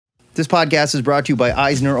This podcast is brought to you by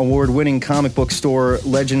Eisner Award-winning comic book store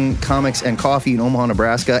Legend Comics and Coffee in Omaha,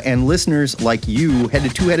 Nebraska, and listeners like you. Head to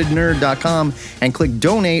twoheadednerd.com and click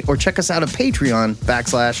donate or check us out at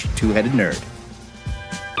Patreon/twoheadednerd.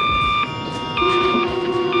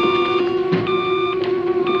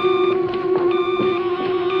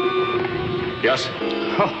 Yes?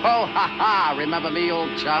 Ho, ho, ha, ha. Remember me,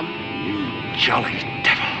 old chum? You jolly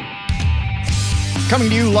devil. Coming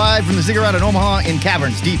to you live from the Ziggurat in Omaha in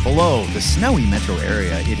caverns deep below the snowy metro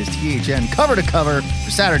area. It is THN cover to cover for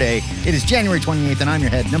Saturday. It is January 28th, and I'm your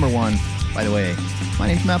head number one. By the way, my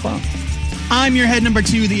name's Matt Baum. I'm your head number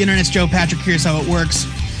two, the Internet's Joe Patrick. Here's how it works.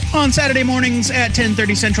 On Saturday mornings at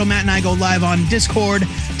 10:30 Central, Matt and I go live on Discord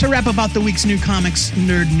to rap about the week's new comics,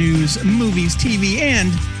 nerd news, movies, TV,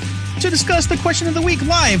 and to discuss the question of the week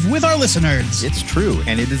live with our listeners. It's true,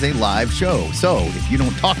 and it is a live show. So if you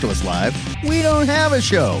don't talk to us live, we don't have a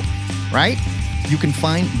show, right? You can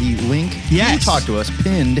find the link to talk to us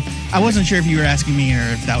pinned. I wasn't sure if you were asking me or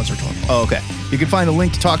if that was rhetorical. Oh, okay. You can find a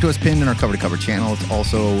link to talk to us pinned in our cover to cover channel. It's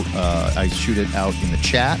also, I shoot it out in the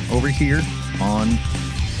chat over here on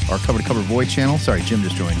our cover to cover void channel. Sorry, Jim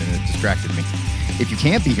just joined and it distracted me. If you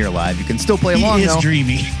can't be here live, you can still play along, He is though.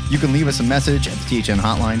 dreamy. You can leave us a message at the THN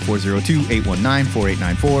hotline,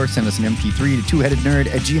 402-819-4894. Send us an MP3 to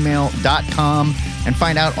twoheadednerd@gmail.com and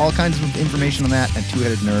find out all kinds of information on that at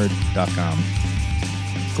twoheadednerd.com.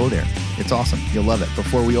 Go there. It's awesome. You'll love it.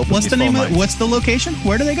 Before we open What's the name of it? What's the location?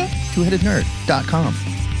 Where do they go? twoheadednerd.com.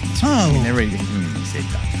 Oh. I mean, everybody say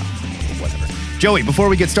 .com, whatever. Joey, before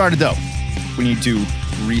we get started, though, we need to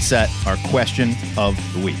reset our question of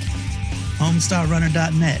the week.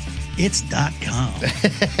 HomestarRunner.net. It's .com.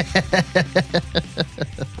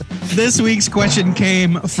 This week's question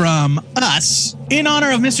came from us in honor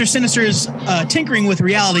of Mr. Sinister's tinkering with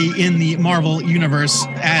reality in the Marvel Universe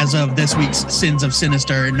as of this week's Sins of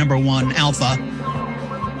Sinister #1 Alpha,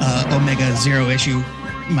 Omega 0 issue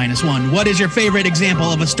 -1. What is your favorite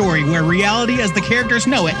example of a story where reality as the characters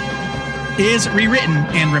know it is rewritten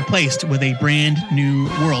and replaced with a brand new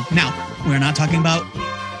world? Now, we're not talking about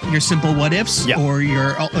your simple what ifs or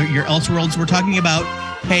your Elseworlds. We're talking about,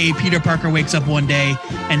 hey, Peter Parker wakes up one day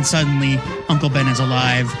and suddenly Uncle Ben is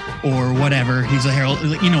alive or whatever. He's a herald.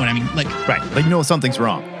 You know what I mean? Like, right. Like, no, something's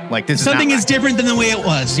wrong. Like, this something is different than the way it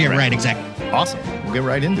was. Yeah, right, exactly. Awesome. We'll get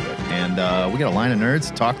right into it. And we got a line of nerds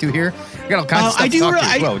to talk to here. We got all kinds of stuff to talk to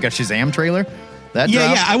as well. We got Shazam trailer.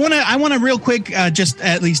 Yeah. I want to real quick just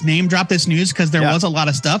at least name drop this news because there was a lot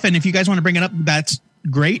of stuff. And if you guys want to bring it up, that's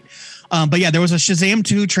great. But yeah, there was a Shazam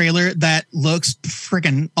 2 trailer that looks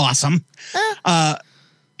freaking awesome.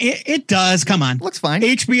 It does. Come on. Looks fine.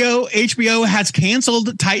 HBO has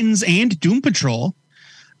canceled Titans and Doom Patrol.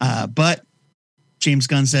 But James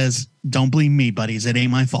Gunn says, don't blame me, buddies. It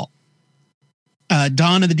ain't my fault.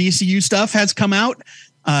 Dawn of the DCU stuff has come out.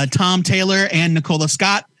 Tom Taylor and Nicola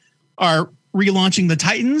Scott are relaunching the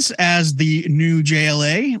Titans as the new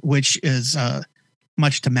JLA, which is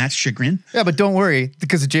much to Matt's chagrin. Yeah, but don't worry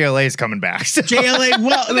because the JLA is coming back. So. JLA,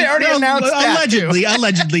 well, they already announced that.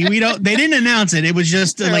 Allegedly, they didn't announce it. It was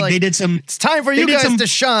just like they did some. It's time for you guys to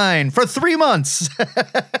shine for 3 months.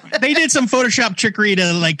 They did some Photoshop trickery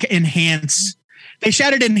to like enhance. They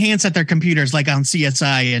shouted enhance at their computers, like on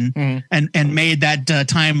CSI, and made that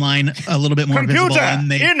timeline a little bit more visible.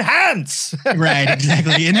 And they enhance. Right,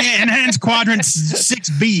 exactly. Enhance quadrant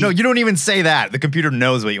 6B. No, you don't even say that. The computer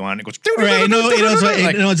knows what you want. It goes. Right. No,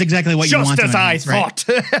 it knows exactly what you want. Just as I thought.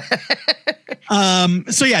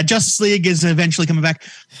 So yeah, Justice League is eventually coming back.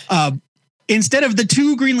 Instead of the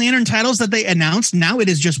 2 Green Lantern titles that they announced, now it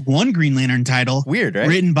is just 1 Green Lantern title. Weird, right?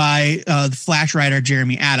 Written by the Flash writer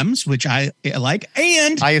Jeremy Adams, which I like.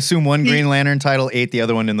 And I assume 1 Green Lantern title ate the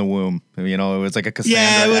other one in the womb. You know, it was like a Cassandra.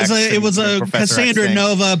 Yeah, it was a Cassandra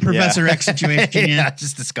Nova Professor X situation. Yeah,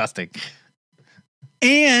 just disgusting.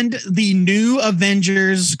 And the new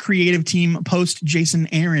Avengers creative team post Jason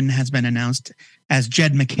Aaron has been announced as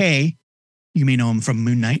Jed McKay. You may know him from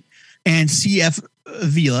Moon Knight, and CF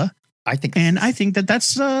Vila. I think that's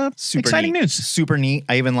super exciting news. Super neat.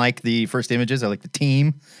 I even like the first images. I like the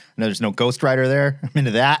team. I know there's no Ghost Rider there. I'm into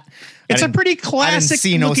that. It's a pretty classic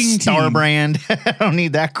looking team. I didn't see no Star Brand. I don't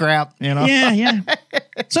need that crap, you know? Yeah.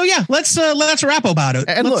 So yeah, let's rap about it.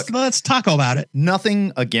 And let's talk about it.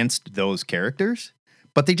 Nothing against those characters,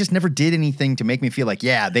 but they just never did anything to make me feel like,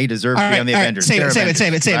 yeah, they deserve to be on the Avengers. Save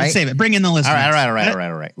it. Bring in the listeners. All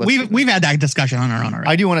right. We've had that discussion on our own already.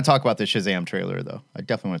 I do want to talk about the Shazam trailer, though. I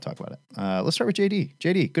definitely want to talk about it. Let's start with JD.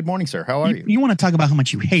 JD, good morning, sir. How are you? You want to talk about how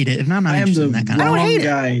much you hate it, and I'm not interested in that kind of thing. I am the wrong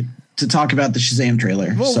guy to talk about the Shazam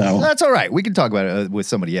trailer. Well, that's all right. We can talk about it with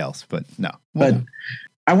somebody else, but no. But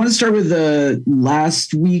I want to start with the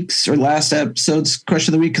last episode's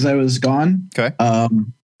question of the week because I was gone. Okay.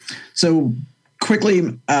 So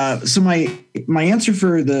quickly, so my answer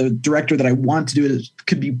for the director that I want to do it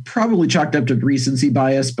could be probably chalked up to recency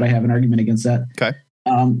bias, but I have an argument against that. Okay.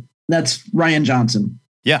 That's Rian Johnson.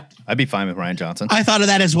 Yeah, I'd be fine with Rian Johnson. I thought of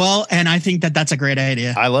that as well, and I think that that's a great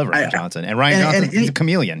idea. I love Rian Johnson. And Rian Johnson, he's a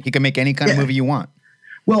chameleon. He can make any kind of movie you want.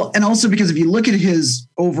 Well, and also because if you look at his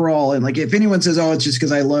overall, and like if anyone says, "Oh, it's just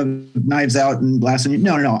because I love Knives Out and Glass Onion,"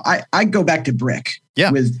 no. I go back to Brick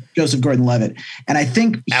with Joseph Gordon-Levitt, and I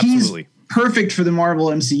think he's perfect for the Marvel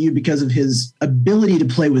MCU because of his ability to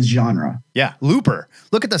play with genre. Yeah, Looper.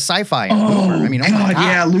 Look at the sci-fi in Looper. I mean, God,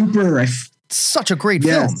 yeah, Looper. Such a great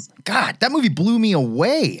film. God, that movie blew me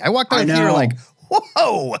away. I walked out of the theater like,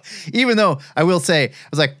 whoa. Even though I will say, I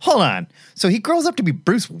was like, hold on. So he grows up to be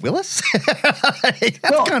Bruce Willis?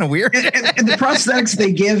 That's kind of weird. and the prosthetics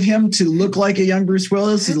they give him to look like a young Bruce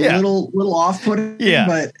Willis is a little off-putting. Yeah.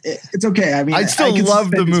 But it's okay. I mean, I still love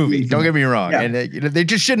the movie. Don't get me wrong. Yeah. And they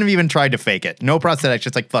just shouldn't have even tried to fake it. No prosthetics.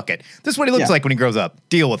 Just like, fuck it. This is what he looks like when he grows up.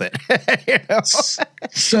 Deal with it. You know?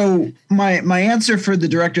 So my answer for the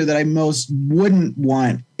director that I most wouldn't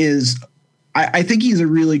want is I think he's a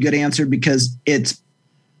really good answer because it's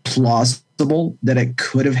plausible that it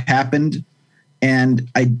could have happened. And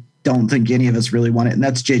I don't think any of us really want it. And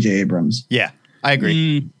that's J.J. Abrams. Yeah, I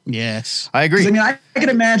agree. Yes, I agree. I mean, I can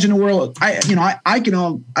imagine a world. I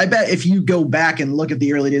bet if you go back and look at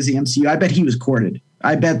the early days of the MCU, I bet he was courted.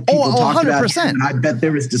 I bet people talked 100%. About him. And I bet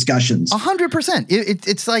there was discussions. 100%.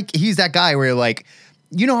 It's like he's that guy where you're like,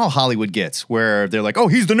 you know how Hollywood gets where they're like, oh,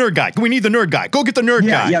 he's the nerd guy. We need the nerd guy. Go get the nerd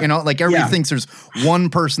guy. Yep. You know, like everybody thinks there's one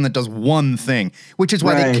person that does one thing, which is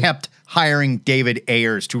why they kept hiring David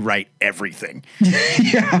Ayers to write everything.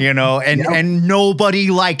 You know, and nobody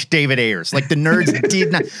liked David Ayers. Like the nerds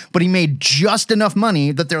did not, but he made just enough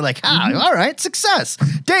money that they're like, all right, success.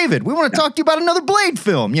 David, we want to talk to you about another Blade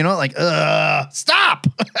film. You know, like, stop.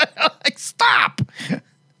 Like, stop.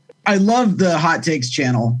 I love the Hot Takes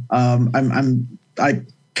channel. I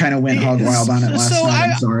kind of went hog wild on it last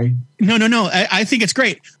night. I'm sorry. No. I think it's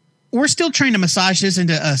great. We're still trying to massage this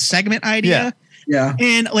into a segment idea. Yeah.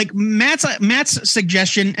 And like Matt's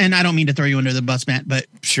suggestion, and I don't mean to throw you under the bus, Matt, but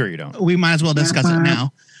sure you don't. We might as well discuss it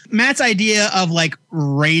now. Matt's idea of like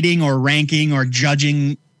rating or ranking or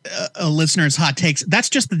judging a listener's hot takes. That's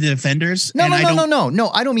just the defenders. No.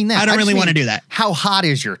 I don't mean that. I don't really want to do that. How hot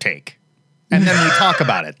is your take? And then we talk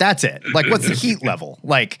about it. That's it. Like, what's the heat level?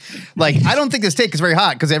 Like, I don't think this take is very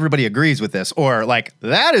hot because everybody agrees with this. Or like,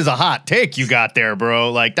 that is a hot take you got there,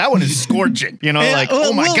 bro. Like, that one is scorching. You know, like,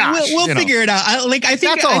 oh my gosh. We'll figure it out. I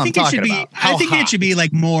think it should be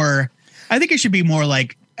like more. I think it should be more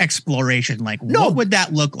like exploration. Like, what would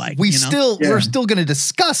that look like? We're still going to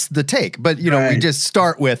discuss the take, but you know, we just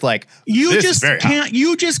start with like, you just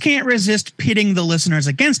can't resist pitting the listeners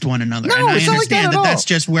against one another. No, and I understand like that that's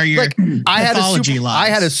just where your pathology lies.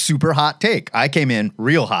 I had a super hot take. I came in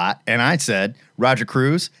real hot and I said Roger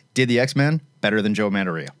Cruz did the X-Men better than Joe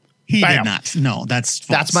Mantegna. He did not. No, that's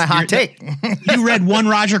false. That's my hot take. You read one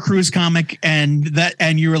Roger Cruz comic and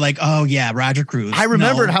you were like, oh yeah, Roger Cruz. I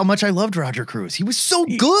remembered how much I loved Roger Cruz. He was so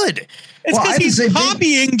good. It's because he's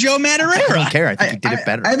copying Joe Madureira. I don't care. I think he did it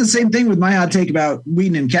better. I had the same thing with my hot take about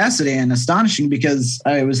Whedon and Cassidy, and astonishing because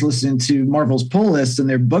I was listening to Marvel's pull list and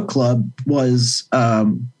their book club was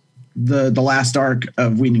the last arc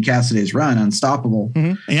of Whedon and Cassidy's run, Unstoppable.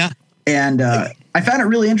 Mm-hmm. Yeah. And I found it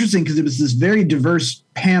really interesting because it was this very diverse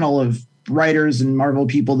panel of writers and Marvel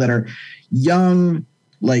people that are young,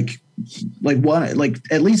 like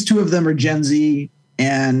at least two of them are Gen Z.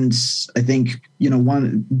 And I think,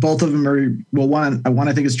 both of them are, one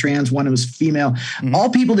I think is trans, one was female, all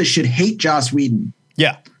people that should hate Joss Whedon.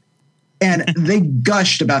 Yeah. And they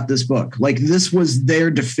gushed about this book. Like, this was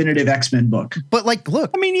their definitive X-Men book. But like,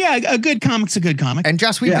 look, I mean, a good comic's a good comic. And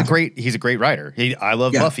Joss Whedon's he's a great writer. I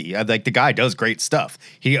love Buffy. Like, the guy does great stuff.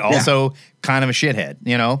 He also kind of a shithead,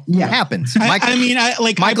 It happens.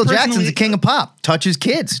 Michael Jackson's the king of pop. Touches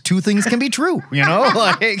kids. Two things can be true,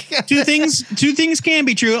 like two things can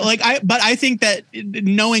be true. But I think that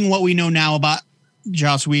knowing what we know now about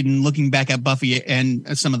Joss Whedon, looking back at Buffy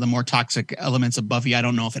and some of the more toxic elements of Buffy, I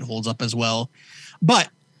don't know if it holds up as well. But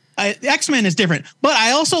X-Men is different. But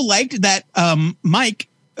I also liked that Mike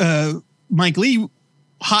Lee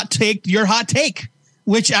your hot take,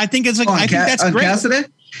 which I think is I think that's great. Cassidy?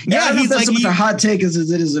 Yeah, I don't know if that's a hot take as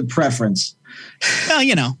it is a preference. Well,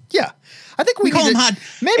 Yeah. I think we call him hot.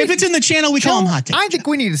 Maybe if it's in the channel, we call him hot take. I think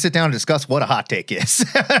we need to sit down and discuss what a hot take is.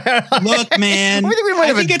 Look, man,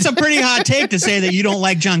 I think it's a pretty hot take to say that you don't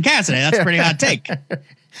like John Cassidy. That's a pretty hot take.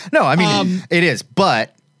 No, I mean, it is.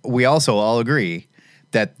 But we also all agree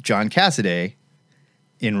that John Cassaday,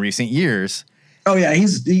 in recent years, Oh yeah, he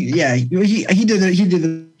did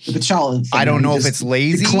the T'Challa thing. I don't know He if just it's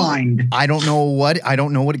lazy. declined. I don't know what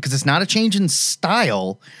because it's not a change in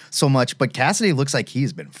style so much. But Cassaday looks like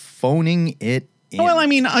he's been phoning it in. Well, I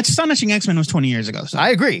mean, Astonishing X-Men was 20 years ago. So. I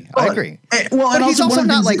agree. Well, But and he's one also of the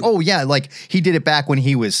not things like, like he did it back when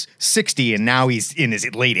he was 60 and now he's in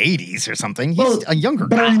his late 80s or something. He's a younger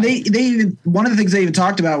but guy. I mean, they even, one of the things they even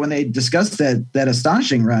talked about when they discussed that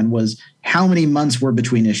Astonishing run was how many months were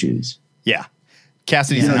between issues. Yeah.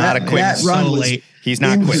 Cassidy's You know, not a quick. that run so was late. He's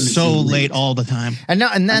not quick. So late all the time. And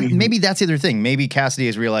maybe that's the other thing. Maybe Cassidy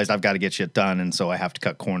has realized I've got to get shit done, and so I have to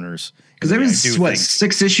cut corners. Because there was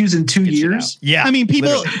 6 issues in 2 years. Yeah, I mean,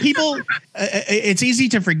 people. literally. It's easy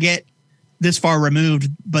to forget this far removed,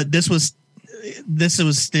 but this was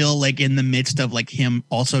still like in the midst of like him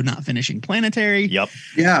also not finishing Planetary. Yep.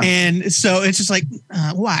 Yeah. And so it's just like,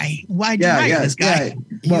 why did you write this guy?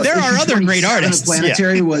 Well, there are other great 27 of artists.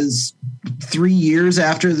 Planetary was 3 years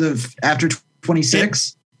after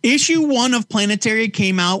 26. Issue 1 of Planetary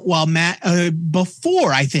came out while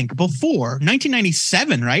before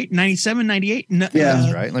 1997, right? 97, 98. Yeah.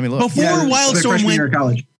 That's right. Let me look. Before Wildstorm freshman year of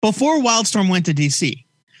college. Before Wildstorm went to DC,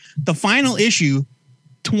 the final issue,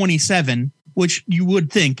 27, which you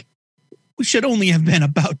would think should only have been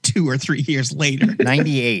about 2 or 3 years later,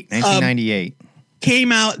 1998.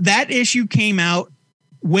 came out. That issue came out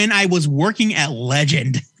when I was working at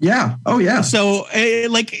Legend. Yeah. Oh, yeah. So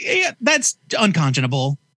that's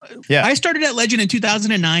unconscionable. Yeah. I started at Legend in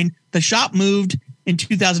 2009. The shop moved in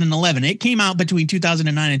 2011. It came out between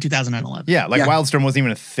 2009 and 2011. Yeah, like Yeah. Wildstorm wasn't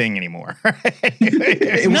even a thing anymore.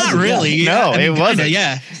 Not really. No, it wasn't.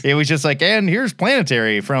 Yeah. It was just like, and here's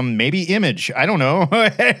Planetary from maybe Image. I don't know.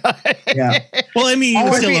 Yeah. Well, I mean, it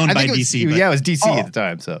was still owned by DC. But Yeah, it was DC at the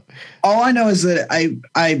time. So All I know is that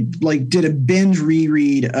I like did a binge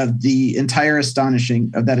reread of the entire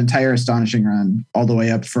Astonishing run all the way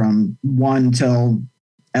up from 1 till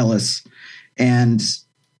Ellis. And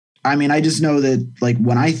I mean, I just know that like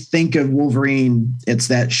when I think of Wolverine, it's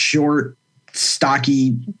that short,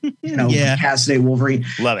 stocky, Cassaday Wolverine.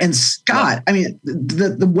 love it. And Scott, I mean,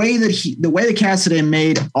 the way that Cassaday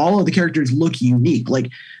made all of the characters look unique.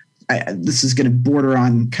 Like this is going to border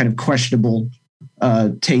on kind of questionable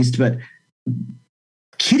taste, but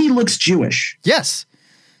Kitty looks Jewish. Yes.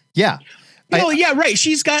 Yeah. Yeah, right.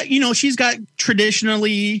 She's got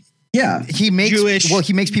traditionally. Yeah. He makes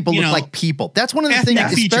people look like people. That's one of the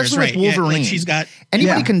things, features, especially with Wolverine. like she's got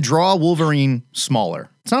Anybody can draw Wolverine smaller.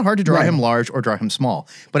 It's not hard to draw him large or draw him small,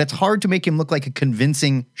 but it's hard to make him look like a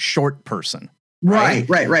convincing short person. Right.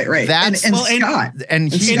 That's and Scott.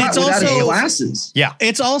 And Scott it's without also his glasses. Yeah.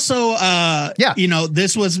 It's also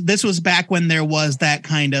this was back when there was that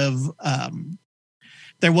kind of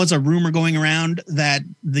there was a rumor going around that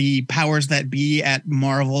the powers that be at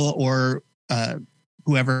Marvel or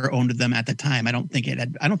whoever owned them at the time, I don't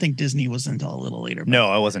think Disney was until a little later.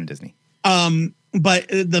 No, it wasn't Disney. But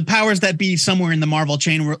the powers that be somewhere in the Marvel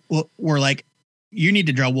chain were like, you need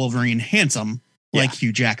to draw Wolverine handsome like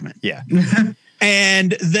Hugh Jackman. Yeah.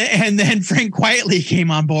 And then Frank Quietly came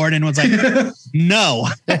on board and was like, no.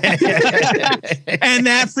 and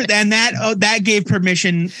that gave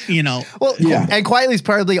permission, Well, and Quietly's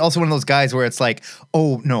probably also one of those guys where it's like,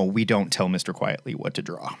 oh no, we don't tell Mr. Quietly what to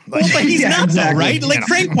draw. Like, but he's not exactly. though, right? Like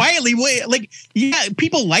Frank Quietly,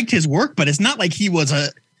 people liked his work, but it's not like he was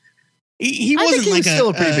he I wasn't think he like was still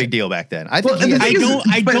a pretty big deal back then. I think But does know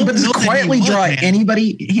that Quietly he was, draw man.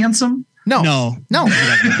 anybody handsome? No.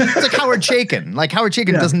 It's like Howard Chaykin. Like Howard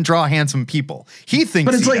Chaykin doesn't draw handsome people. He thinks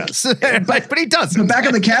But it's he like- does. but he doesn't. But back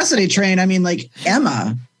on the Cassaday train, I mean, like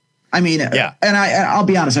Emma. I mean, and I'll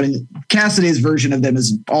be honest. I mean, Cassaday's version of them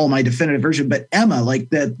is all my definitive version. But Emma,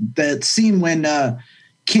 like that scene when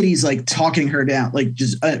Kitty's like talking her down, like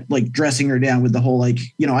just like dressing her down with the whole like,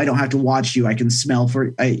 I don't have to watch you. I can smell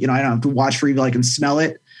I don't have to watch for evil. I can smell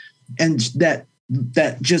it. And that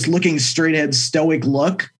just looking straight ahead stoic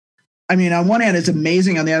look. I mean, on one hand, it's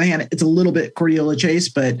amazing. On the other hand, it's a little bit Cordelia Chase,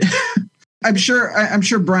 but I'm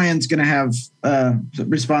sure Brian's going to have a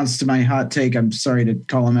response to my hot take. I'm sorry to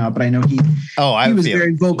call him out, but I know he was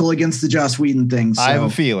very vocal against the Joss Whedon thing. So. I have a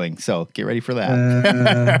feeling. So get ready for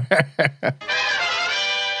that.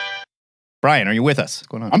 Brian, are you with us? What's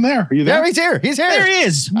going on? I'm there. Are you there? Yeah, he's here. He's here. There he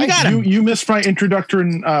is. We got him. You missed my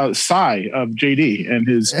introductory sigh of JD and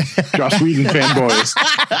his Joss Whedon fanboys.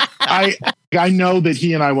 I know that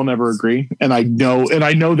he and I will never agree, and I know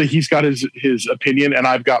that he's got his opinion, and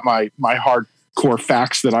I've got my hardcore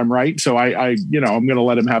facts that I'm right. So I'm going to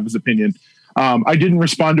let him have his opinion. I didn't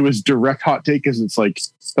respond to his direct hot take because it's like,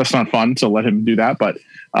 that's not fun. So let him do that. But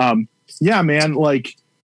yeah, man, like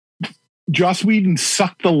Joss Whedon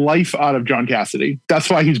sucked the life out of John Cassidy. That's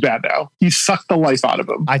why he's bad now. He sucked the life out of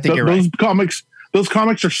him. I think you're right. Those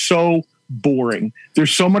comics are so boring.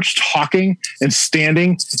 There's so much talking and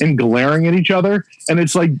standing and glaring at each other. And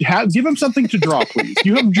it's like, give him something to draw, please.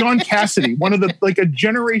 You have John Cassidy, one of the, like a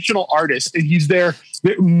generational artist, and he's there.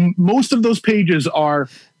 Most of those pages are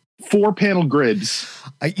 4-panel grids,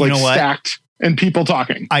 you know what? Stacked and people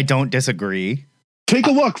talking. I don't disagree. Take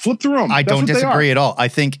a look, flip through them. I don't disagree at all. I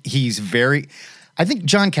think I think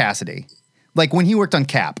John Cassidy, like when he worked on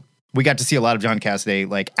Cap, we got to see a lot of John Cassidy,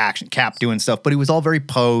 like action, Cap doing stuff, but it was all very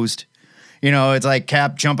posed. You know, it's like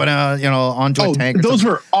Cap jumping onto a tank. Those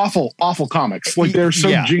were awful comics. Like they're so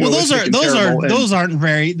jingoistic. Well, those aren't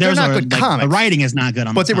very. They're not good comics. The writing is not good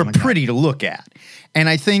on, but they were pretty to look at. And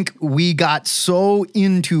I think we got so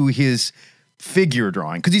into his figure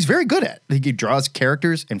drawing because he's very good at it. He draws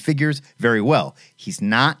characters and figures very well. He's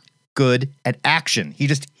not good at action. He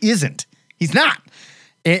just isn't. He's not.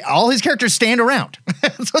 All his characters stand around.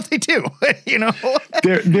 That's what they do. You know,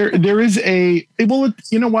 there is a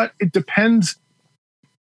you know what? It depends.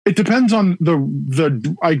 It depends on the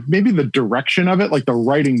maybe the direction of it, like the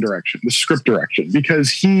writing direction, the script direction,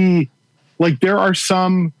 because there are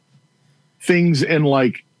some things in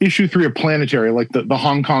like issue 3 of Planetary, like the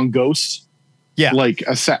Hong Kong Ghosts. Yeah. Like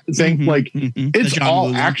a thing, it's all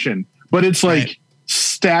Lula action, but it's like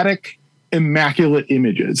static, immaculate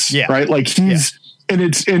images. Yeah. Right. Like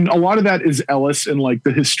and a lot of that is Ellis and like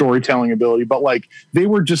his storytelling ability, but like they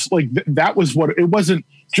were just like, that was what it wasn't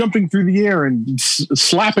jumping through the air and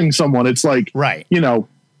slapping someone. It's like, right. You know,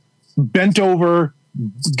 bent over,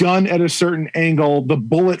 gun at a certain angle, the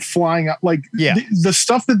bullet flying up, like the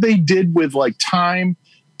stuff that they did with like Time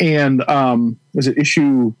and was it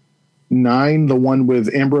issue 9, the one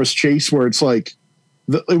with Ambrose Chase, where it's like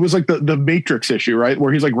it was like the Matrix issue, right,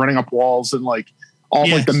 where he's like running up walls and like all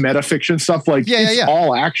like the metafiction stuff, like it's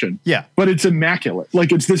all action, but it's immaculate.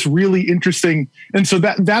 Like it's this really interesting, and so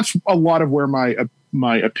that's a lot of where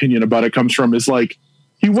my opinion about it comes from, is like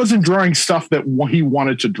he wasn't drawing stuff that he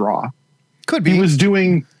wanted to draw. Could be he was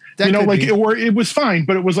doing or it was fine,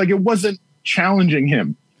 but it was like it wasn't challenging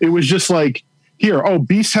him. It was just like, here,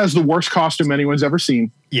 Beast has the worst costume anyone's ever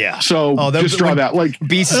seen. Yeah. So just draw that. Like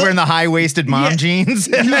Beast is wearing the high-waisted mom jeans.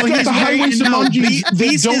 Like the high-waisted mom jeans.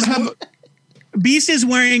 Beast is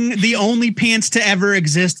wearing the only pants to ever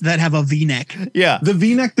exist that have a V-neck. Yeah. The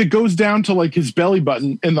V-neck that goes down to like his belly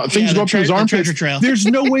button and the things go up to his armpits. There's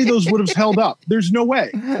no way those would have held up. There's no way.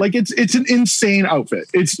 Like it's an insane outfit.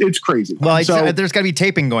 It's crazy. Well, there's got to be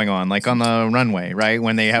taping going on, like on the runway, right?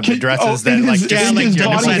 When they have the dresses that like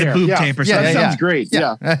boob tape or something. That sounds great.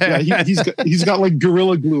 Yeah. He's got like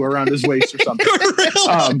Gorilla Glue around his waist or something.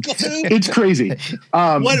 It's crazy.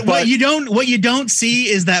 What you don't see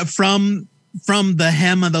is that from the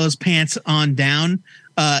hem of those pants on down,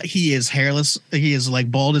 he is hairless. He is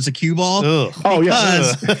like bald as a cue ball.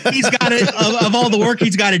 Because he's got it of all the work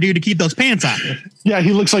he's got to do to keep those pants on. Yeah,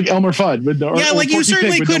 he looks like Elmer Fudd. You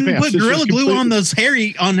certainly couldn't put Gorilla Glue on those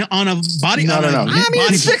hairy on a body. No. I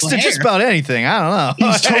mean, it sticks to just about anything. I don't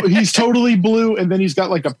know. He's totally blue, and then he's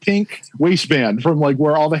got like a pink waistband from like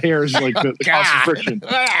where all the hair is like the constant friction.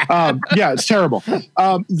 It's terrible.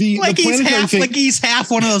 He's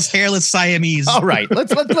half one of those hairless Siamese. All right,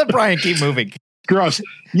 let's let Brian keep moving. Gross.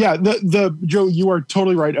 Yeah, the Joe, you are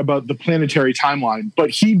totally right about the Planetary timeline,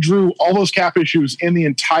 but he drew all those Cap issues in the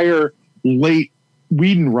entire late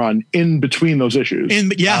Whedon run in between those issues.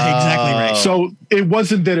 Exactly right. So it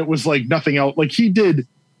wasn't that it was like nothing else. Like he did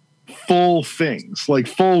full things, like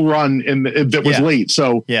full run that was late.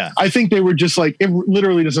 So I think they were just like, it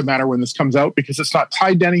literally doesn't matter when this comes out because it's not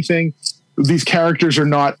tied to anything. These characters are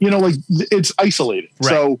not, like it's isolated. Right.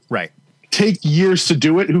 So take years to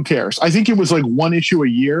do it. Who cares? I think it was like one issue a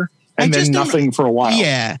year and then nothing for a while.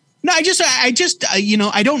 Yeah. No, I just,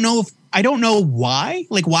 I don't know I don't know why.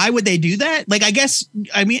 Like, why would they do that? Like, I guess,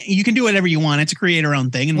 I mean, you can do whatever you want. It's a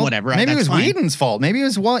creator-owned thing and whatever. Maybe it was Whedon's fault. Maybe it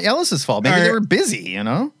was Ellis's fault. Maybe they were busy,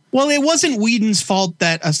 Well, it wasn't Whedon's fault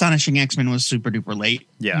that Astonishing X-Men was super duper late.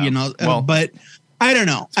 Yeah. But I don't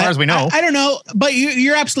know. As far as we know. I don't know. But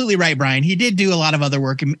you're absolutely right, Brian. He did do a lot of other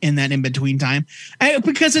work in that in-between time.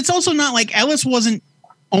 Because it's also not like Ellis wasn't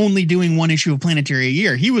only doing one issue of Planetary a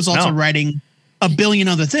year. He was also writing a billion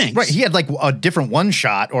other things. Right. He had like a different one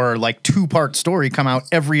shot or like 2-part story come out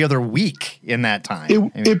every other week in that time.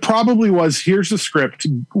 It probably was, here's the script.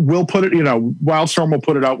 We'll put it, Wildstorm will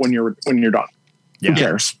put it out when you're done. Yeah. Who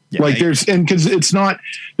cares? Yeah. Like because it's not,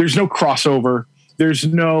 there's no crossover. There's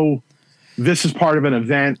no this is part of an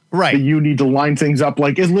event. Right. That you need to line things up.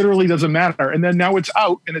 Like, it literally doesn't matter. And then now it's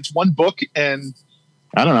out and it's one book, and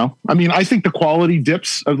I don't know. I mean, I think the quality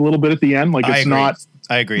dips a little bit at the end. Like, it's not.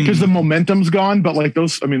 I agree. Because the momentum's gone, but like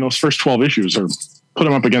those first 12 issues are put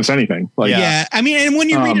them up against anything. Like, yeah. I mean, and when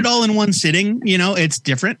you read it all in one sitting, you know, it's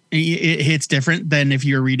different. It hits different than if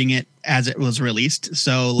you're reading it as it was released.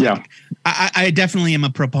 So like, I definitely am a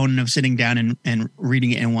proponent of sitting down and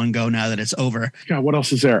reading it in one go now that it's over. God, what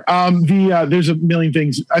else is there? There's a million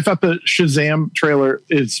things. I thought the Shazam trailer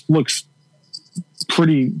looks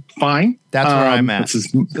pretty fine. That's where I'm at. That's as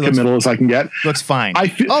committal as I can get. Looks fine.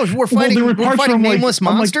 We're we're fighting nameless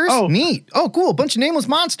monsters? Like, neat. Oh, cool. A bunch of nameless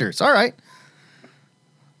monsters. All right.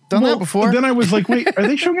 Done that before. Then I was like, wait, are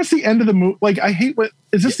they showing us the end of the movie? Like,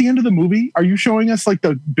 is this the end of the movie? Are you showing us like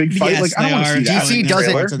the big fight? Yes, like, I don't want to see that. DC does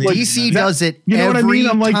it. Like, DC does it you know every what I mean?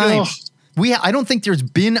 I'm like, time. ugh. I don't think there's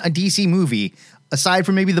been a DC movie, aside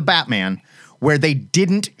from maybe the Batman, where they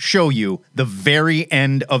didn't show you the very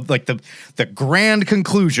end of like the grand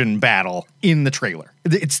conclusion battle in the trailer.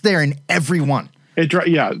 It's there in every one.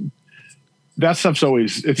 That stuff's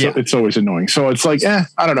always it's always annoying. So it's like,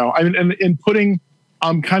 I don't know. I mean,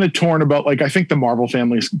 I'm kind of torn about, like, I think the Marvel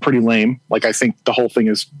family is pretty lame. Like, I think the whole thing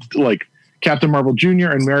is like Captain Marvel Jr.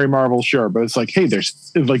 and Mary Marvel, sure, but it's like, hey,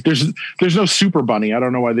 there's no Super Bunny. I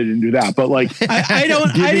don't know why they didn't do that, but like, I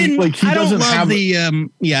don't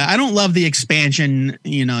love the expansion.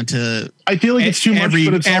 You know, to I feel like it's too much.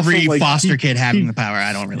 But it's every also like foster kid having the power.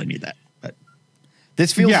 I don't really need that. But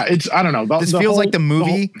this feels I don't know. This feels like the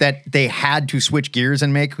movie that they had to switch gears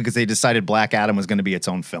and make because they decided Black Adam was going to be its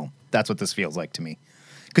own film. That's what this feels like to me.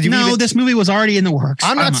 This movie was already in the works.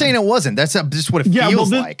 I'm not saying it wasn't. That's just what it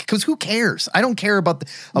feels like. Because who cares? I don't care about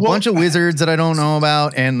a bunch of wizards that I don't know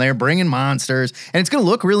about, and they're bringing monsters, and it's going to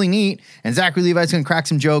look really neat, and Zachary Levi's going to crack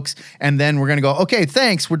some jokes, and then we're going to go, okay,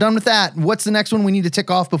 thanks, we're done with that. What's the next one we need to tick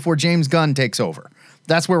off before James Gunn takes over?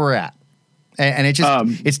 That's where we're at. And it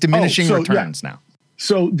just it's diminishing returns now.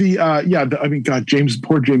 So God,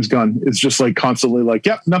 poor James Gunn is just like constantly like,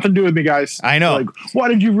 yep, nothing to do with me, guys. I know. Like, why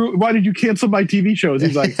did you cancel my TV shows?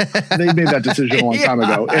 He's like, they made that decision a long time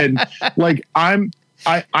ago. And like, I'm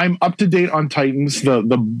up to date on Titans,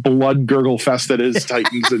 the blood gurgle fest that is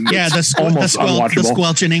Titans. And it's almost unwatchable. The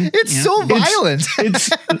squelching. It's so violent.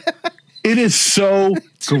 It is so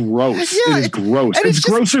gross. Yeah, it is gross. It's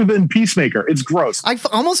grosser than Peacemaker. It's gross. I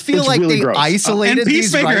almost feel like really they isolated and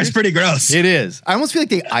these Peacemaker writers. is pretty gross. It is. I almost feel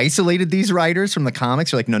like they isolated these writers from the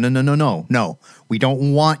comics. They're like, no. We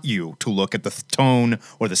don't want you to look at the tone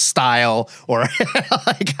or the style or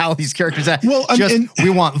like how these characters act. Well,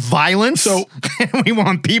 we want violence. So we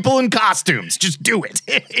want people in costumes. Just do it.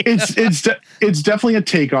 It's definitely a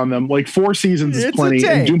take on them. Like 4 seasons is plenty.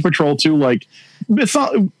 And Doom Patrol 2, like, it's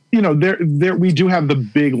not, you know, there we do have the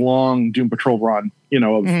big long Doom Patrol run, you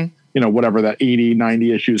know, of you know, whatever that 80,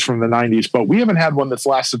 90 issues from the 90s, but we haven't had one that's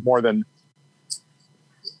lasted more than,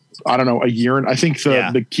 I don't know, a year. And I think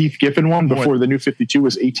the Keith Giffen one before the New 52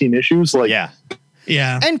 was 18 issues. Like,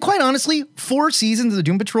 yeah. And quite honestly, 4 seasons of the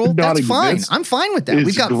Doom Patrol, that's fine. I'm fine with that.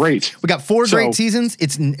 We've got great. We got 4 great seasons.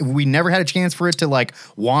 We never had a chance for it to like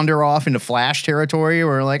wander off into Flash territory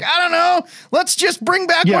or like, I don't know, let's just bring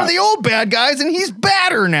back one of the old bad guys and he's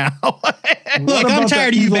badder now. Look, I'm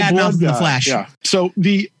tired of you badmouthing the Flash. Yeah. So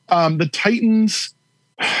the Titans,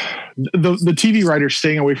 the TV writers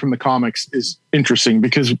staying away from the comics is interesting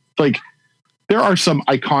because like there are some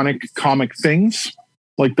iconic comic things.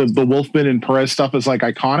 Like the Wolfman and Perez stuff is like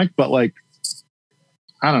iconic, but like,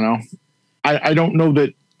 I don't know. I don't know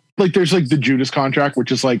that like there's like the Judas Contract,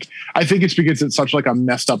 which is like, I think it's because it's such like a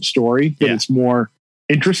messed up story that it's more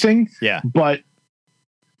interesting. Yeah. But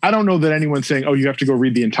I don't know that anyone's saying, oh, you have to go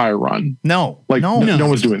read the entire run. No, like no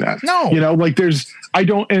one's doing that. No, you know, like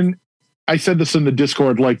and I said this in the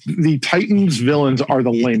Discord, like the Titans villains are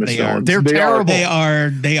the lamest villains. They're terrible. They are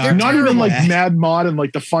not terrible. even like Mad Mod and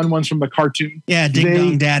like the fun ones from the cartoon. Yeah. Ding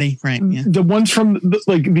Dong Daddy. Right. Yeah. The ones from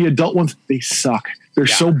like the adult ones, they suck. They're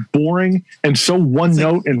so boring and so one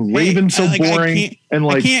note and Raven's so boring. And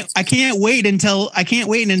like, I can't wait until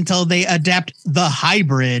they adapt the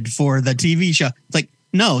Hybrid for the TV show. It's like,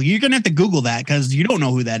 no, you're going to have to Google that because you don't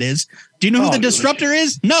know who that is. Do you know who the Disruptor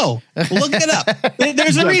is? No. Look it up.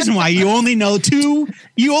 There's a reason why you only know 2.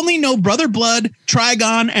 You only know Brother Blood,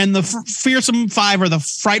 Trigon, and the Fearsome 5 or the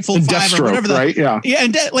Frightful 5 or whatever. Right? Yeah. Yeah.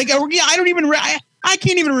 And I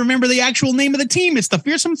can't even remember the actual name of the team. It's the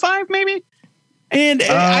Fearsome 5, maybe? And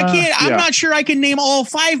I'm not sure I can name all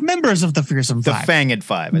 5 members of the Fearsome 5. The Fanged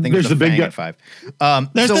 5. I think there's the big guy. 5.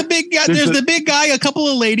 There's the big guy. There's the big guy, a couple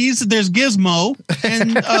of ladies. There's Gizmo.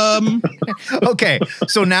 And okay.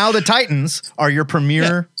 So now the Titans are your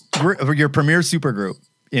premier your premier supergroup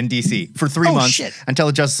in DC for 3 months shit. until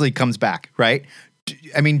the Justice League comes back, right?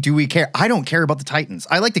 I mean, do we care? I don't care about the Titans.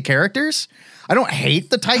 I like the characters. I don't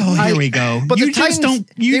hate the Titans. Oh, here we go. But you the Titans, just don't.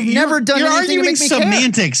 they've never done you're anything to arguing make me care.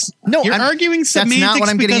 semantics. No, you're arguing semantics that's not what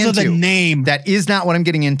I'm getting because of the into. name. That is not what I'm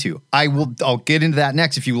getting into. I'll get into that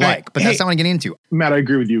next if you like, but that's not what I'm getting into. Matt, I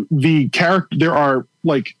agree with you. The character, there are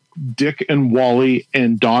like Dick and Wally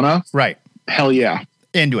and Donna. Right. Hell yeah.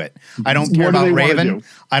 Into it. I don't care What do about they wanna Raven. do?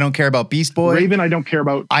 I don't care about Beast Boy. Raven, I don't care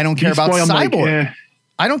about. I don't care Beast about Boy, I'm Cyborg. Like,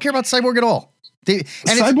 I don't care about Cyborg at all.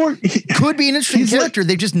 Cyborg it could be an interesting he's like- character.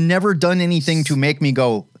 They've just never done anything to make me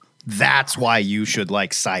go, that's why you should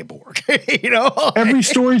like Cyborg. You know? Every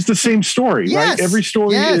story's the same story, Yes, right? Every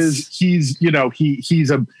story yes. is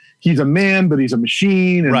he's a man, but he's a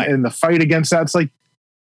machine, and, Right. and the fight against that's like,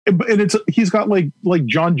 and he's got like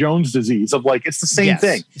John Jones disease of like it's the same Yes,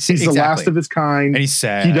 thing. He's exactly. the last of his kind, And he's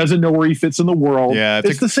sad. He doesn't know where he fits in the world. Yeah,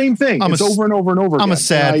 it's the same thing. I'm It's a- over and over and over. I'm a again.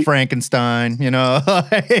 sad And Frankenstein, you know?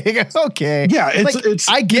 Okay. Yeah, Like, it's.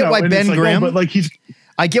 I get why and Ben it's like, Grimm, but like he's.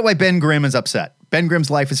 I get why Ben Grimm is upset. Ben Grimm's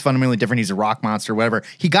life is fundamentally different. He's a rock monster, whatever.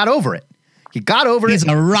 He got over it. He's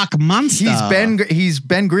a rock monster. He's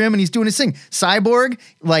Ben Grimm and he's doing his thing. Cyborg,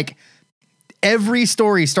 like every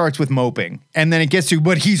story starts with moping and then it gets to,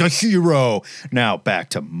 but he's a hero. Now back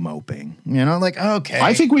to moping, you know, like, okay.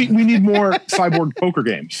 I think we need more cyborg poker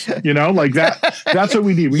games. You know, like that. That's what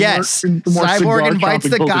we need. We Yes. need more Cyborg cigar invites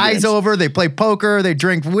chomping the poker guys games. over. They play poker. They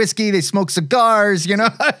drink whiskey. They smoke cigars, you know?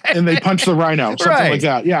 And they punch the rhino, something Right. like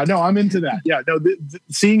that. Yeah, no, I'm into that. Yeah, no,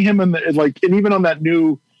 seeing him in the, like, and even on that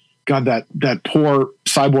new, God, that poor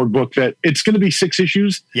Cyborg book that it's going to be 6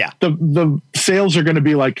 issues. Yeah. The sales are going to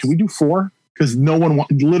be like, can we do 4? Because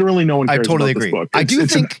literally no one I cares totally about agree. this book. I do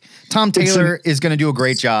It's think Tom Taylor is going to do a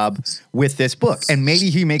great job with this book, and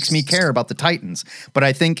maybe he makes me care about the Titans. But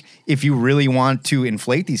I think if you really want to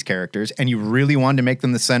inflate these characters and you really want to make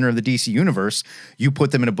them the center of the DC universe, you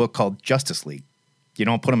put them in a book called Justice League. You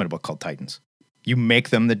don't put them in a book called Titans. You make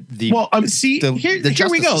them the well, See, the here we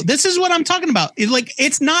Justice go. League. This is what I'm talking about.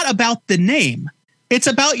 It's not about the name. It's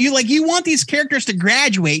about you. Like, you want these characters to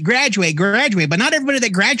graduate, but not everybody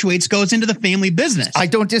that graduates goes into the family business. I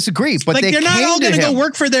don't disagree, but like, they're not all going to go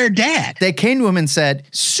work for their dad. They came to him and said,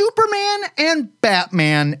 Superman and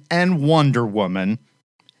Batman and Wonder Woman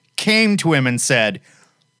came to him and said,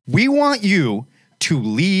 we want you to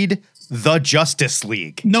lead the Justice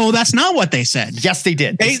League. No, that's not what they said. Yes, they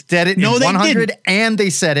did. They They- said it no, in they 100 didn't. and they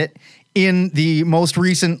said it in the most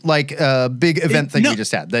recent big event thing no, we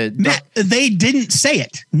just had. Matt, they didn't say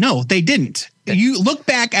it. No, they didn't. You look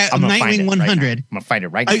back at I'm gonna find Nightwing it right 100. now. I'm gonna find it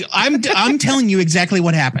right now. I'm telling you exactly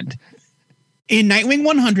what happened. In Nightwing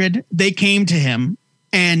 100, they came to him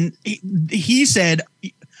and he said,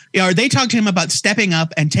 or they talked to him about stepping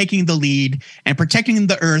up and taking the lead and protecting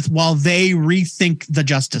the Earth while they rethink the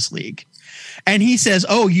Justice League. And he says,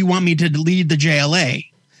 "Oh, you want me to lead the JLA?"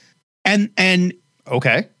 And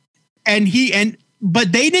Okay.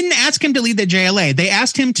 but they didn't ask him to lead the JLA. They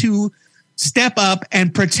asked him to step up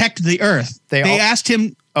and protect the Earth. They asked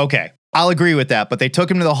him. Okay. I'll agree with that, but they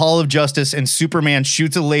took him to the Hall of Justice and Superman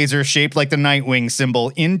shoots a laser shaped like the Nightwing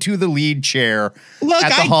symbol into the lead chair Look, at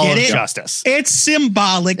the I Hall get of it. Justice. It's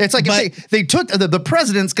symbolic. It's like but if they took the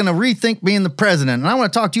president's going to rethink being the president, and I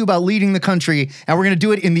want to talk to you about leading the country, and we're going to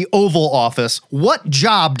do it in the Oval Office. What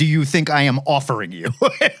job do you think I am offering you?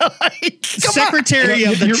 Like, Secretary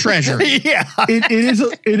of the Treasury. Yeah. it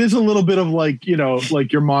is a little bit of like, you know,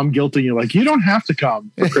 like your mom guilting you, like, you don't have to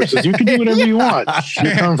come for Christmas. You can do whatever you want.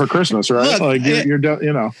 You're coming for Christmas, right? Look, like you're done,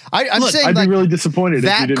 you know. I'm saying I'd like, be really disappointed if you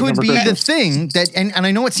that didn't could come for be the Christmas. thing that, and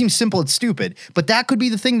I know it seems simple and stupid, but that could be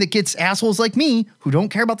the thing that gets assholes like me who don't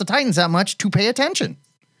care about the Titans that much to pay attention.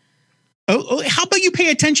 Oh, how about you pay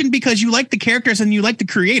attention because you like the characters and you like the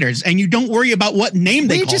creators and you don't worry about what name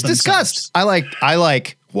they We call just themselves. discussed. I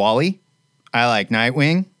like Wally. I like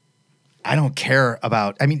Nightwing. I don't care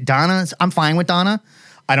about, Donna, I'm fine with Donna.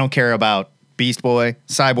 I don't care about Beast Boy.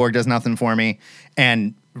 Cyborg does nothing for me.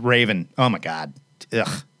 And Raven, oh my God.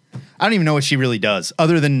 Ugh. I don't even know what she really does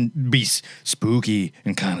other than be spooky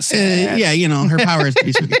and kind of sad. Yeah, you know, her power is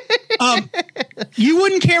basically. You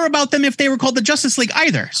wouldn't care about them if they were called the Justice League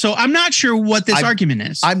either. So I'm not sure what this argument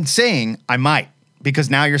is. I'm saying I might, because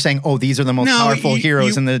now you're saying, oh, these are the most powerful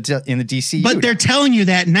heroes in the DC. But they're telling you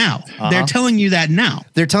that now. They're telling you that now.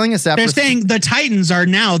 They're telling us that. They're saying the Titans are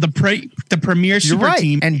now the premier super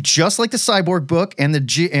team. And just like the Cyborg book and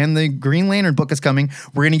the Green Lantern book is coming,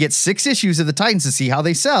 we're going to get 6 issues of the Titans to see how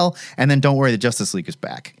they sell. And then don't worry, the Justice League is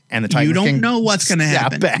back. And the Titans You don't can know what's going to snap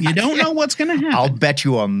happen. back. You don't know what's going to happen. I'll bet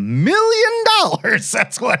you $1 million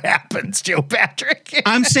That's what happens, Joe Patrick.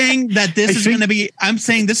 I'm saying that this is going to be. I'm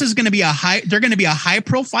saying this is going to be a high. They're going to be a high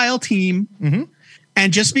profile team,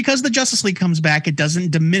 and just because the Justice League comes back, it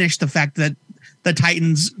doesn't diminish the fact that the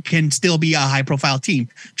Titans can still be a high profile team.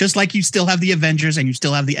 Just like you still have the Avengers and you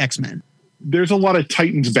still have the X-Men. There's a lot of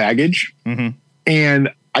Titans baggage, and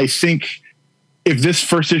I think if this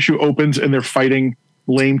first issue opens and they're fighting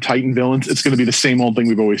lame Titan villains, it's going to be the same old thing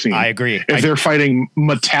we've always seen. I agree. If they're fighting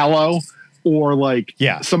Metallo or like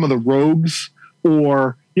some of the rogues,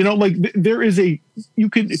 or like there is a you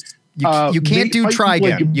can't do Trigon.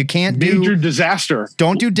 Like you can't do Major Disaster.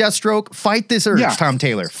 Don't do Deathstroke. Fight this urge, Tom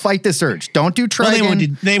Taylor. Fight this urge. Don't do Trigon.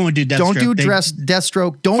 Well, they won't do Deathstroke. Don't do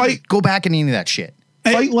Deathstroke. Don't go back in any of that shit.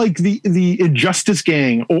 Fight like the Injustice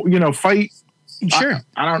Gang, or fight. Sure.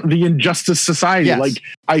 I don't the Injustice Society. Yes. Like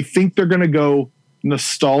I think they're going to go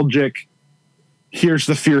nostalgic. Here's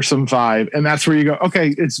the Fearsome Five, and that's where you go.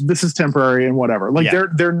 Okay, this is temporary and whatever. Like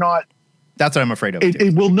they're not. That's what I'm afraid of.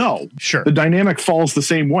 It will know. Sure. The dynamic falls the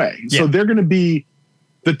same way. Yeah. So they're going to be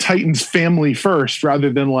the Titans family first,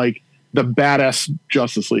 rather than like the badass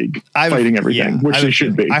Justice League fighting everything, which they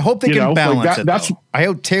should be. I hope they can balance it. That's. I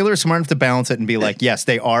hope Taylor's smart enough to balance it and be like, yes,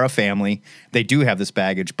 they are a family. They do have this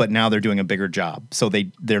baggage, but now they're doing a bigger job. So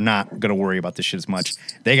they're not going to worry about this shit as much.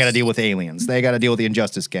 They got to deal with aliens. They got to deal with the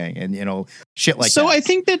Injustice Gang and, shit like that. So I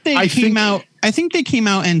think that I think they came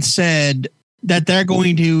out and said that they're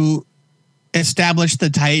going to establish the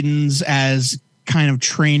Titans as kind of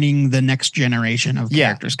training the next generation of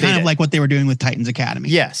characters, kind of like what they were doing with Titans Academy.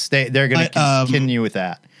 Yes, they're going to continue with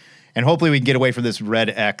that. And hopefully we can get away from this Red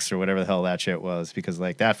X or whatever the hell that shit was, because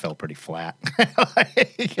like that felt pretty flat.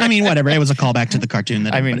 I mean, whatever. It was a callback to the cartoon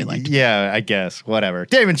that everybody liked. Yeah, I guess. Whatever.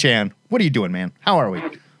 David Chan, what are you doing, man? How are we?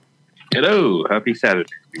 Hello. Happy Saturday.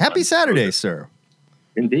 Happy Saturday, sir.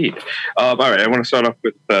 Indeed. All right. I want to start off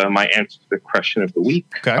with my answer to the question of the week.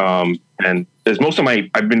 Okay. And there's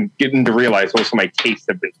I've been getting to realize most of my tastes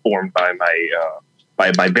have been formed by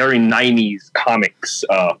my very 90s comics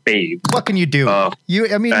fave. What can you do? I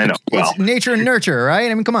know. It's nature and nurture,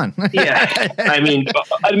 right? I mean, come on. Yeah. I mean,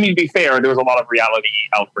 to be fair, there was a lot of reality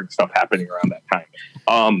outbreak stuff happening around that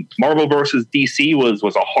time. Marvel versus DC was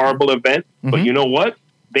a horrible event, but you know what?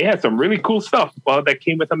 They had some really cool stuff that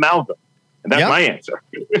came with Amalgam. And that's my answer.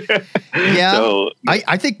 Yeah. So,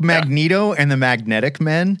 I think Magneto and the Magnetic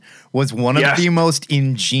Men was one of the most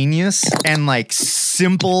ingenious and like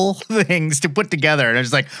simple things to put together. And I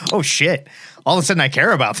was like, oh shit. All of a sudden I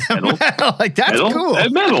care about them. Like, that's cool.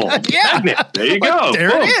 Metal. Magnet. There you go.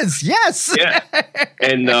 There it is. Yes. Yeah.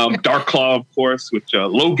 And Dark Claw, of course, with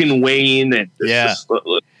Logan Wayne. And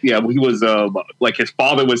he was like his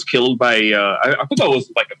father was killed by I think that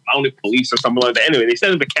was like a mounted police or something like that. Anyway, they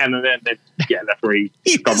sent him to Canada, and then that's where he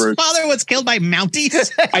discovered his father was killed by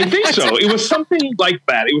Mounties. I think so. It was something like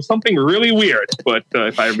that. It was something really weird, but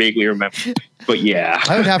if I vaguely remember. But yeah,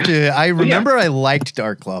 I would have to. I remember I liked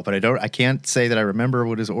Dark Claw, but I can't say that I remember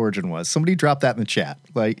what his origin was. Somebody drop that in the chat.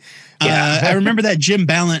 Like, I remember that Jim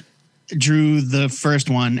Ballant drew the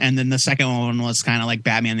first one, and then the second one was kind of like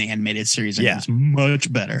Batman the Animated Series, and it was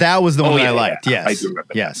much better. That was the one I liked. Yeah. Yes, I do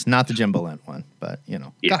remember that. Not the Jim Ballant one, but the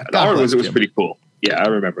art was pretty cool. Yeah, I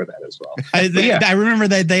remember that as well. I remember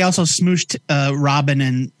that they also smooshed Robin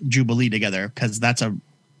and Jubilee together, because that's a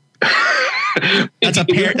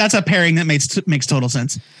pairing that makes total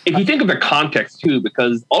sense. If you think of the context too,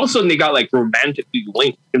 because all of a sudden they got like romantically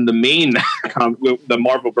linked in the main the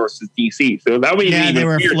Marvel versus DC. So that was they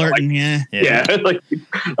were weird. flirting. Like, like,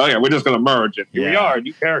 okay, we're just gonna merge, and here we are, a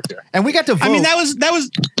new character. And we got to vote. I mean, that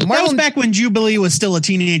was back when Jubilee was still a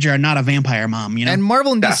teenager and not a vampire mom. And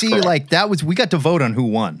Marvel and DC, we got to vote on who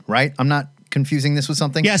won, right? I'm not confusing this with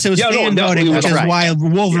something. Yes, it was fan voting, which is why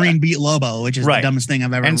Wolverine beat Lobo, which is the dumbest thing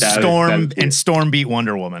I've ever. And Storm beat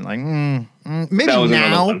Wonder Woman. Like maybe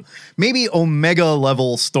now, maybe Omega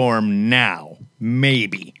level Storm now,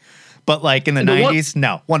 maybe. But like in the 90s,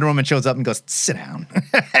 no. Wonder Woman shows up and goes, "Sit down."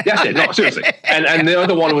 That's it. No, seriously. And the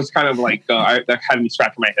other one was kind of like that had me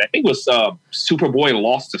scratching my head. I think it was Superboy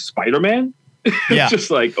lost to Spider-Man. Yeah.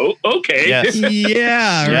 Just like, okay. Yes.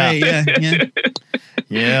 Right.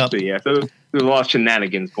 Yeah. So there's a lot of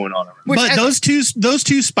shenanigans going on. But those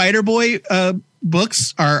two Spider-Boy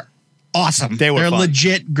books are awesome. They're fun.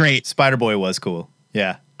 Legit great. Spider-Boy was cool.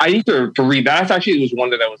 Yeah. I need to read that. Actually, it was one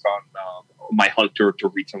that was on my hunt to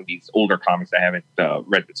read some of these older comics I haven't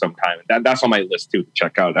read in some time. That's on my list too to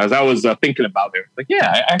check out. As I was thinking about it, like,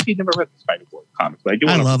 I actually never read the Spider-Boy comics, but I do.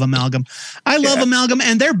 I love Amalgam. I love Amalgam,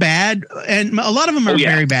 and they're bad, and a lot of them are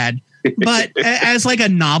very bad. but as like a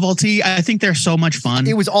novelty, I think they're so much fun.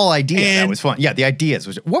 It was all ideas. That And- was fun. Yeah, the ideas.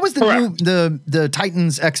 What was the Correct. new the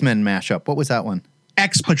Titans X-Men mashup? What was that one?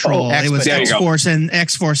 X Patrol. Oh, it was X-Patrol.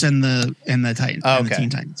 X Force and the Titans. Oh, and the okay. Teen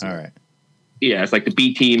Titans. All right. Yeah, it's like the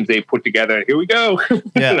B teams they put together. Here we go.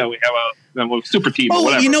 Yeah. You know, we have a super team. Or Oh,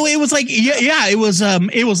 whatever. you know, it was like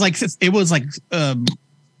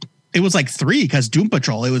it was like 3 because Doom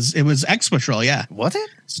Patrol. It was X Patrol. Yeah, Was it?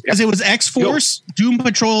 because it was X Force, Doom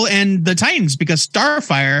Patrol, and the Titans. Because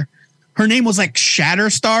Starfire, her name was like Shatter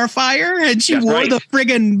Starfire, and she That's wore right. the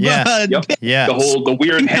friggin' Yeah. Yep. Yeah. the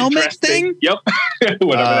weird helmet headdress thing? Yep.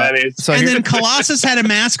 Whatever that is. So and here- then Colossus had a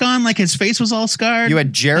mask on, like his face was all scarred. you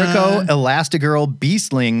had Jericho, Elastigirl,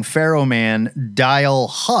 Beastling, Pharaoh Man, Dial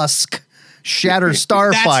Husk, Shatter That's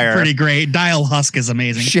Starfire. pretty great. Dial Husk is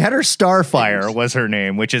amazing. Shatter Starfire was her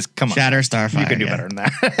name, which is come on. Shatter Starfire. You can do yeah. better than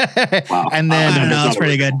that. Wow. And I don't then know. It's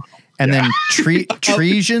pretty good. and then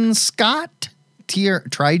Trijan Scott,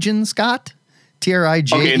 Trijan Scott,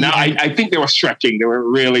 Trije. Okay, now I think they were stretching. They were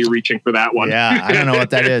really reaching for that one. Yeah, I don't know what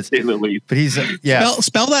that is. To say the least. But he's yeah.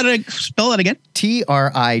 Spell that again.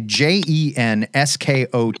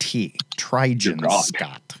 Trijanskot. Trijan God.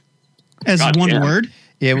 Scott. As God one damn. word.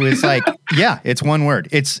 It was like, yeah, it's one word.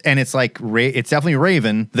 It's like it's definitely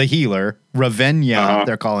Raven, the healer. Ravenya, Uh-huh.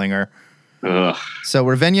 they're calling her. Ugh. So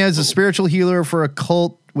Ravenya is a spiritual healer for a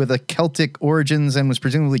cult with a Celtic origins and was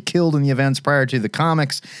presumably killed in the events prior to the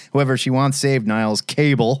comics. However, she once saved Niles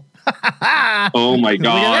Cable. Oh my at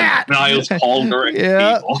God! that. Niles called her a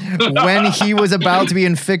Yeah. cable. When he was about to be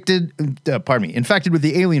infected with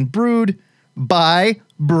the alien brood by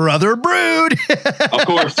Brother Brood. Of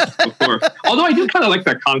course. Although I do kind of like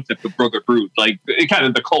that concept of Brother Brood, like it kind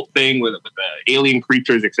of the cult thing with the alien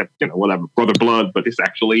creatures, except whatever Brother Blood, but it's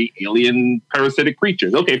actually alien parasitic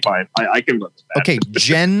creatures. Okay, fine, I can live with that. Okay,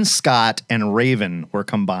 Jen Scott and Raven were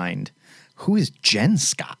combined. Who is Jen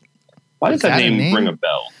Scott? Why does Is that that a name name? ring a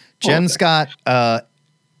bell? Jen Oh, Scott,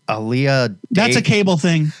 Aaliyah. That's a Cable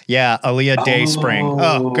thing. Yeah, Aaliyah Dayspring.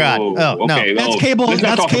 Oh God. Oh okay. no. That's Oh, Cable. let's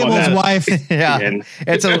not That's talk about Cable's that wife. Yeah, again.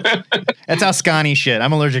 it's Ascani shit.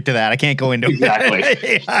 I'm allergic to that. I can't go into Exactly.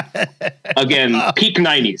 it. Yeah. Again, peak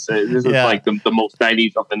 90s. This is Yeah. like the most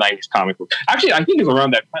 90s of the 90s comic book. Actually, I think it was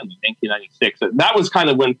around that time, like 1996. That was kind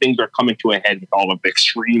of when things were coming to a head with all of the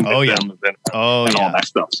extreme Oh, yeah. victims and Oh all yeah. that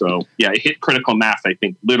stuff. So, yeah, it hit critical mass, I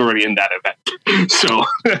think, literally in that event. So,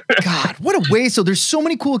 God, what a waste. So there's so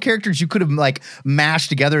many cool characters you could have like mashed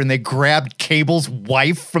together, and they grabbed Cable's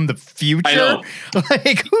wife from the future. I know.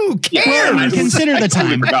 Like, who Yeah. cares? I Consider the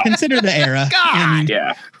totally time. forgot. Consider the era. God.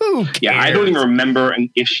 yeah. Who cares? Yeah, I don't even remember an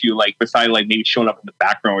issue, like, besides, like, maybe showing up in the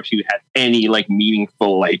background where she had any, like,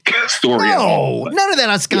 meaningful, like, story at all. No, none of that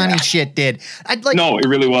Ascani Yeah. shit did. I'd like No, it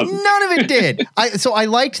really wasn't. None of it did. I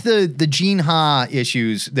liked the Gene Ha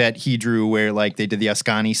issues that he drew where like they did the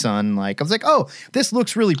Ascani son. Like I was like, oh, this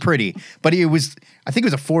looks really pretty. But I think it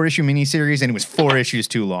was a 4-issue miniseries and it was 4 issues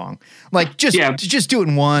too long. Like just do it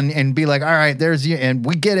in one and be like, all right, and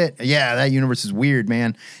we get it. Yeah, that universe is weird,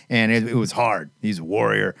 man. And it was hard. He's a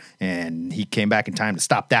warrior and he came back in time to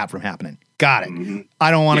stop that from happening. Got it. Mm-hmm.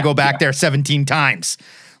 I don't want to go back there 17 times.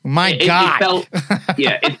 My God.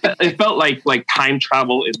 It felt like time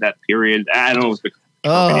travel in that period. I don't know if it's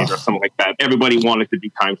Oh. or something like that. Everybody wanted to do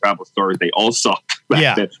time travel stories. They all sucked back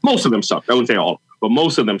Yeah. then. Most of them sucked. I wouldn't say all, but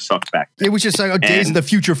most of them sucked back then. It was just like Days of the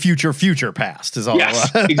Future past is all. Yes,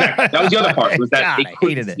 it was. exactly. That was the other part. Was that God, they I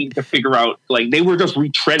couldn't hated it. seem to figure out, like they were just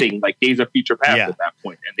retreading like Days of Future Past Yeah. at that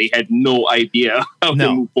point, and they had no idea how No.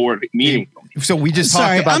 to move forward meaningfully. So we just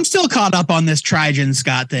Sorry, talked about. I'm still caught up on this Trijan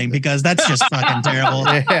Scott thing because that's just fucking terrible.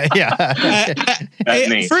 yeah. That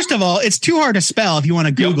name. First of all, it's too hard to spell if you want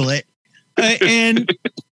to Google it. And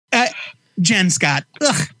Jen Scott.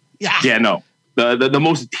 Ugh. Yeah, no. The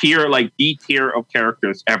most tier, like D tier of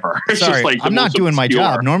characters ever. It's Sorry, just like the I'm not most doing my obscure.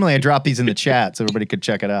 job. Normally, I drop these in the chat so everybody could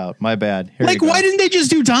check it out. My bad. Here Like, you go. why didn't they just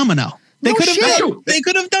do Domino? They No could have shit. done. They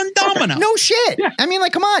could have done Domino. No shit. Yeah. I mean,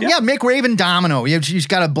 like, come on. Yeah, make Raven Domino. She's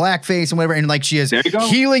got a black face and whatever, and like she has There you go.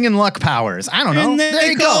 healing and luck powers. I don't know. And then There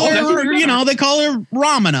they you call go. her, they call her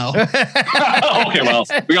Romano Okay, well,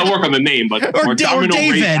 we got to work on the name, but or Domino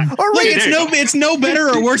David. Raven. Or Like, Raven. it's no better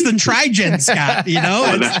or worse than Trijan Scott. You know,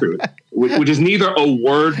 Oh, It's- that's true. Which is neither a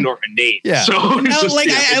word nor a name. Yeah. So it's no, just, like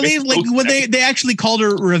yeah, at it least makes like no when sense. they actually called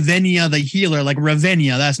her Ravenia the healer, like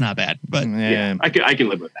Ravenia, that's not bad. But Yeah. I can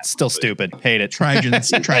live with that. Still stupid. Hate it. Trijan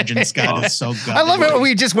Scott is so good. I love it when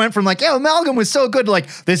we just went from like, yeah, Amalgam was so good to like,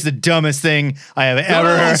 this is the dumbest thing I have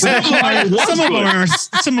ever heard.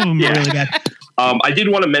 Some of them Yeah. are really bad. I did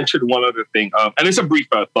want to mention one other thing, and it's a brief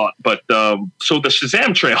thought, but so the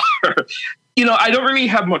Shazam trailer, I don't really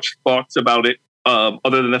have much thoughts about it.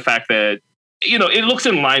 other than the fact that, it looks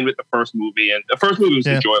in line with the first movie, and the first movie was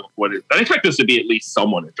enjoyable for what it is. I expect this to be at least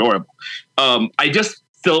somewhat enjoyable. I just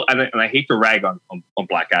still, and I hate to rag on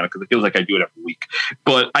Black Adam because it feels like I do it every week,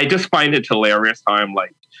 but I just find it hilarious how I'm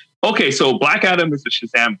like, okay, so Black Adam is the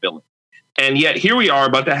Shazam villain. And yet here we are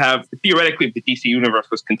about to have, theoretically, if the DC universe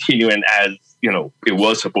was continuing as, it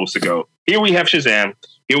was supposed to go. Here we have Shazam.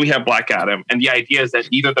 Here we have Black Adam. And the idea is that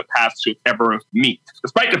neither of the paths should ever meet,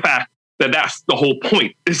 despite the fact that that's the whole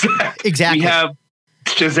point. Is that Exactly. we have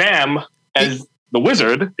Shazam as the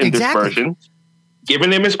wizard in this version,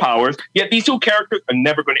 giving him his powers, yet these two characters are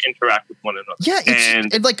never going to interact with one another. Yeah,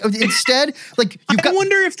 instead, I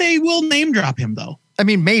wonder if they will name drop him, though. I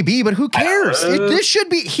mean, maybe, but who cares? He should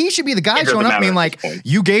be the guy showing up and being like,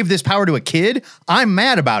 you gave this power to a kid? I'm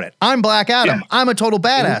mad about it. I'm Black Adam. Yeah. I'm a total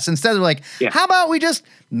badass. Instead, they're like, how about we just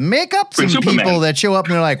make up some people that show up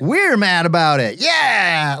and they're like, we're mad about it.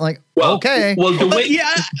 Yeah. Like, okay. Well,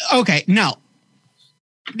 okay. Now,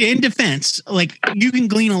 in defense, like, you can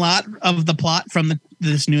glean a lot of the plot from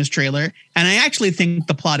this newest trailer, and I actually think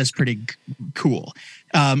the plot is pretty cool.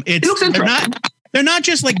 It looks interesting. They're not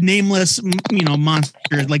just like nameless,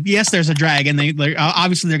 monsters. Like, yes, there's a dragon. They're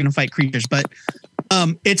obviously they're going to fight creatures, but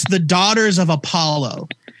it's the daughters of Apollo,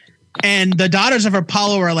 and the daughters of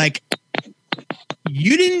Apollo are like,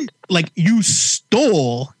 you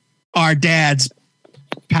stole our dad's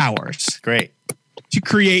powers. Great. To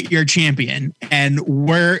create your champion, and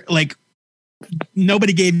we're like,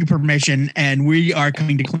 nobody gave you permission, and we are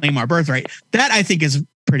coming to claim our birthright. That I think is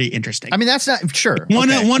pretty interesting. I mean, that's not sure. One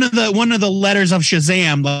of the letters of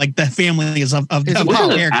Shazam, like the family is of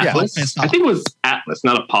Apollo. Atlas? I think it was Atlas,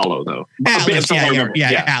 not Apollo, though. Atlas,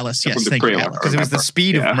 Atlas. Yes, thank you. Because it was the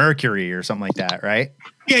speed of Mercury or something like that, right?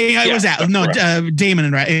 Yeah, it was Atlas. No, Damon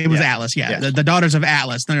and it was Atlas. Yeah, the daughters of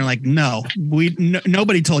Atlas. Then they're like, no,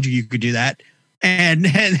 nobody told you could do that. And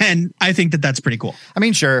I think that's pretty cool. I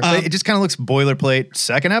mean, sure. It just kind of looks boilerplate.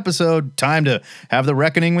 Second episode, time to have the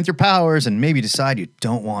reckoning with your powers and maybe decide you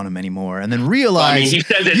don't want them anymore. And then realize you've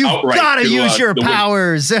got to use your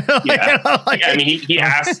powers. He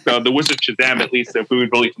asked the Wizard Shazam, at least if we would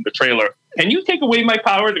believe from the trailer, can you take away my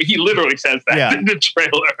powers? He literally says that in the trailer.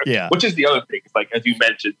 Yeah. Which is the other thing. It's like, as you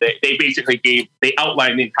mentioned, they basically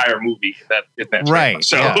outlined the entire movie in that trailer. Right.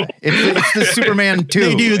 So it's the Superman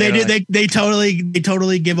 2. They do. They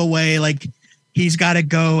totally give away, like, he's got to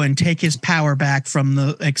go and take his power back from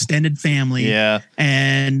the extended family. Yeah.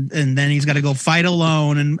 And then he's got to go fight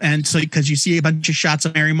alone. And so, because you see a bunch of shots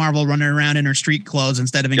of Mary Marvel running around in her street clothes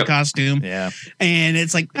instead of in costume. Yeah. And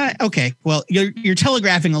it's like, okay, well, you're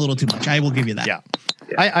telegraphing a little too much. I will give you that. Yeah.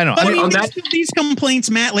 I know. But I mean, these complaints,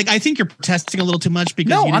 Matt, like, I think you're protesting a little too much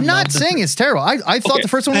because I'm not saying it's terrible. I thought the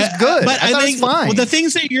first one was good. But I think it was fine. Well, the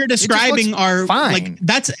things that you're describing are fine. Like,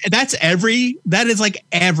 that is like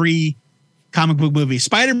every comic book movie.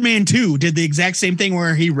 Spider-Man 2 did the exact same thing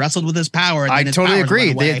where he wrestled with his power. And I totally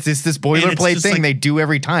agree. It's this boilerplate thing they do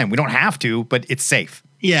every time. We don't have to, but it's safe.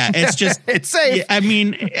 Yeah, it's just it's safe. Yeah, I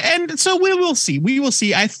mean, and so we will see. We will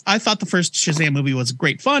see. I thought the first Shazam movie was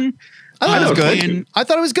great fun. I thought it was good. I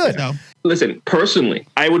thought it was good. So. Listen, personally,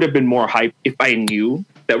 I would have been more hyped if I knew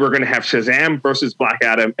that we're going to have Shazam versus Black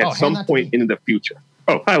Adam at some point in the future.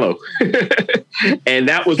 Oh, hello. And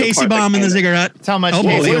that was Casey bomb in the cigarette. That's how much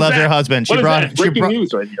Casey loved her husband.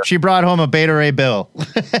 She brought home a Beta Ray Bill.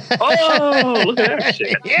 Oh, look at that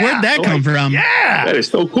shit. Yeah. Where'd that come from? Yeah. That is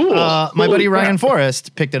so cool. My buddy Ryan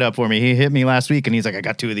Forrest picked it up for me. He hit me last week and he's like, I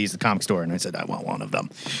got 2 of these at the comic store. And I said, I want one of them.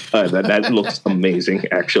 That looks amazing,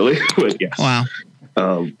 actually. But yes. Wow.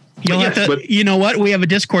 You'll have to, you know what? We have a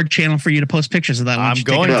Discord channel for you to post pictures of that. I'm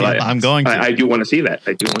going to. I do want to see that.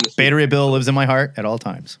 Beta Ray Bill lives in my heart at all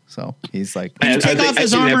times. So he's like, take off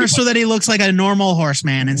his armor so that he looks like a normal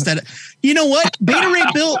horseman instead of, you know what? Beta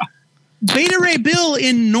Ray Bill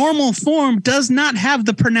in normal form does not have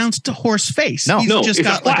the pronounced horse face. No, he's just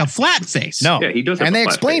got like a flat face. No, he does. And they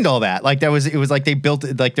explained all that. Like it was like they built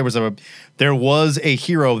it. Like there was a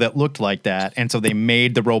hero that looked like that, and so they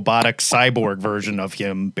made the robotic cyborg version of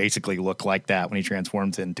him basically look like that when he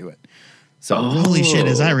transforms into it. So holy shit,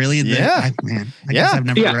 is that really? I guess I've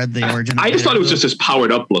never read the origin. I just thought it was just this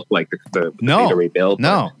powered up look like the Beta Ray Bill.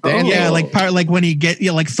 No, like when he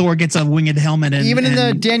like Thor gets a winged helmet, and even in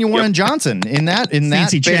the Daniel Warren Johnson in that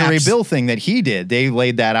Beta Ray Bill thing that he did, they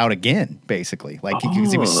laid that out again basically. Like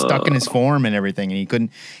he was stuck in his form and everything, and he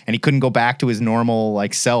couldn't go back to his normal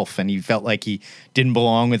like self, and he felt like he didn't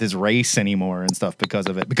belong with his race anymore and stuff because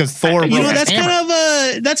of it. Because Thor, that's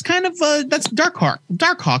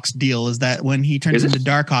Darkhawk's deal is that when he turns into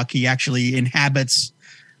Darkhawk, he actually inhabits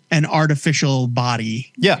an artificial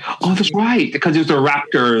body. Yeah. Oh, that's right. Because there's the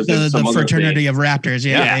raptors. The and some other fraternity thing. of raptors.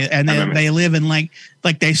 Yeah. Yeah, And I remember. they live in like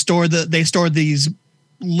they store these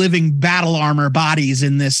living battle armor bodies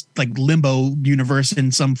in this like limbo universe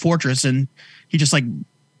in some fortress, and he just like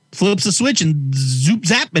flips a switch and zoop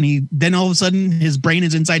zap, and then all of a sudden his brain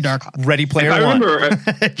is inside Darkhawk. Ready Player I One.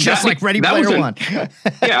 remember Just like Ready Player One.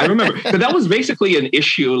 Yeah, I remember. But that was basically an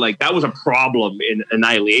issue. Like that was a problem in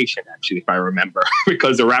Annihilation, actually, if I remember,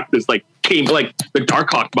 because the raptors like came, like the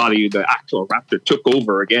Darkhawk body, the actual raptor took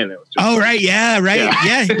over again. It was just Yeah,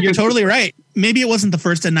 you're totally right. Maybe it wasn't the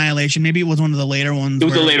first Annihilation. Maybe it was one of the later ones. It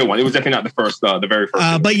was the later one. It was definitely not the first, the very first.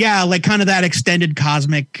 one. But yeah, like kind of that extended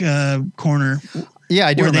cosmic corner. Yeah,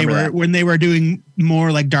 I do where remember that. when they were doing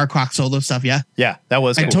more like Darkhawk solo stuff. Yeah, Yeah, that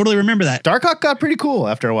was I cool. totally remember that. Darkhawk got pretty cool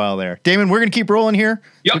after a while there. Damon, we're going to keep rolling here.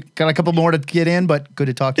 Yep. We got a couple more to get in, but good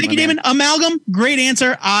to talk to you. Thank you, my man. Damon. Amalgam, great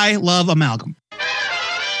answer. I love Amalgam.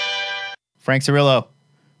 Frank Cirillo,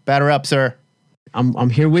 batter up, sir. I'm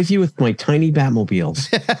here with you with my tiny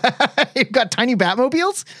Batmobiles. You've got tiny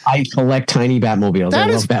Batmobiles? I collect tiny Batmobiles. That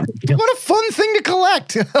I is love Batmobiles. what a fun thing to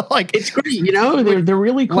collect. Like It's great, you know. They're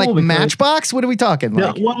really cool. like because- Matchbox? What are we talking? No,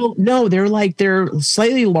 Like, well, no, they're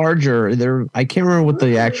slightly larger. I can't remember what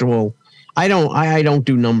the actual. I don't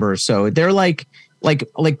do numbers, so they're like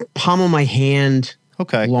palm of my hand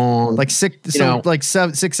okay. long. Like six, you know, like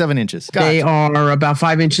 7 inches. they Gotcha. are about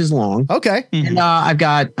 5 inches long. Okay. And I've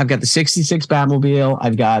got the 66 Batmobile.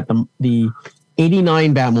 I've got the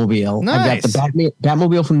 89 Batmobile. Nice. I've got the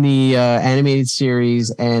Batmobile from the animated series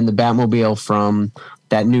and the Batmobile from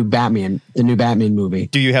that new Batman, the new Batman movie.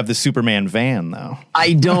 Do you have the Superman van though?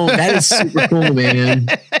 I don't. That is super cool, man.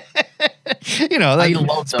 You know, like, I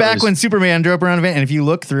love it's back those. when Superman drove around a van, and if you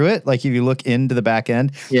look through it, like if you look into the back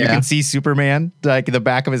end, you Yeah. can see Superman, like the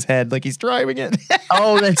back of his head, like he's driving it.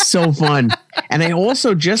 Oh, that's so fun. And I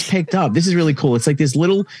also just picked up, this is really cool. It's like this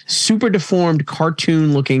little super deformed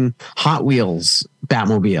cartoon looking Hot Wheels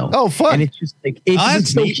Batmobile. Oh, fun. And it's just like, it's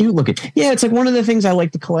that's so neat. cute looking. Yeah, it's like one of the things I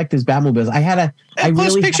like to collect is Batmobiles. I Post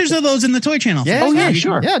really pictures of those in the Toy Channel. Yeah. Oh yeah, you-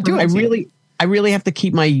 sure. yeah, do it. I really have to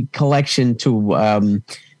keep my collection to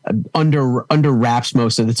under wraps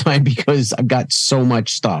most of the time because I've got so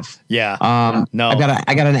much stuff. Yeah. No. I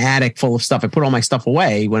got an attic full of stuff. I put all my stuff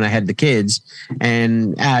away when I had the kids,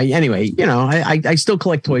 and anyway, you know, I still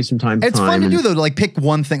collect toys from time to It's time. fun to and- do though, to like pick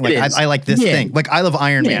one thing. Like It is. I like this Yeah. thing. Like I love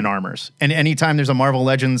Iron Yeah. Man armors, and anytime there's a Marvel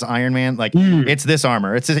Legends Iron Man, like it's this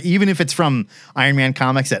armor. It's even if it's from Iron Man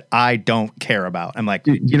comics that I don't care about. I'm like,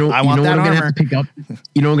 You know, I want you know that what I'm gonna armor. have to pick up.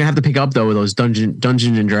 You know, what I'm gonna have to pick up though those Dungeons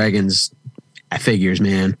and Dragons figures,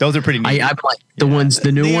 man. Those are pretty neat. I'm like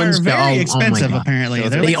the new They ones. are very oh my expensive, God. apparently. Those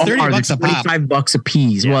They're are- like They $30 are a pop. $25 a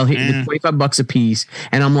piece. Well, Yeah. $25 a piece,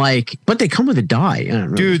 and I'm like, but they come with a die. I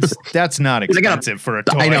don't know. Dudes, that's not Dude, I got a- expensive for a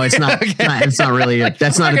toy. I know it's not. It's not really. That's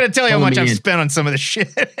I'm not. not going to tell you how pulling much me I've in. spent on some of the shit.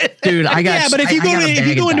 Dude. I got. Yeah, but if you I got a go bag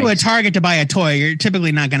of into a dice. Target to buy a toy, you're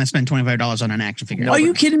typically not going to spend $25 on an action figure. Are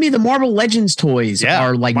you kidding me? The Marvel Legends toys Yeah,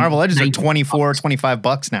 are like Marvel Legends are $19.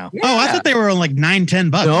 $25 now. Oh, I thought they were like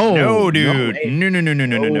 $9-10. No, dude. way.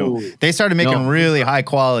 No. They started making No. really high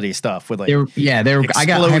quality stuff with like They're. I have an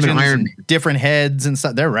explosions Iron and Man. different heads and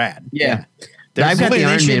stuff. They're rad. Yeah. They're I've got super- the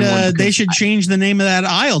Iron Man one They because should change the name of that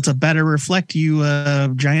aisle to better reflect you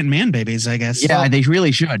giant man babies, I guess. Yeah, they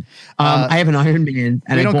really should. I have an Iron Man,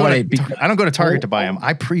 and we I don't bought go it to, because. I don't go to Target to buy them.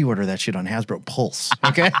 I pre-order that shit on Hasbro Pulse.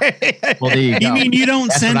 Okay. Well, there you go. You mean you don't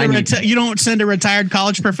That's send what I need. you don't send a retired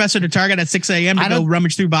college professor to Target at 6 a.m. to I go don't-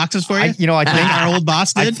 rummage through boxes for you? I think our old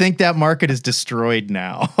boss I did. think that market is destroyed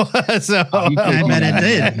now. So you I can- bet it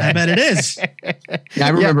did. I bet it is.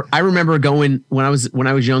 Yeah, I remember going when I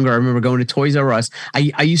was younger. I remember going to Toys R Us.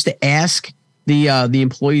 I used to ask the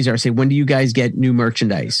employees there. I say, when do you guys get new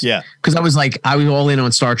merchandise? Yeah. because I was all in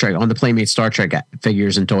on Star Trek, on the Playmate Star Trek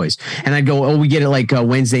figures and toys. And I'd go, oh, we get it like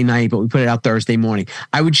Wednesday night, but we put it out Thursday morning.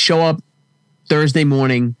 I would show up Thursday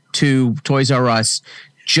morning to Toys R Us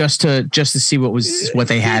just to see what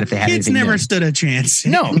they had, if they had Kids anything. never new. stood a chance.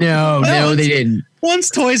 no. No, they didn't.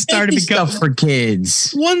 Once toys started Any becoming stuff for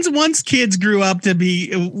kids. once kids grew up to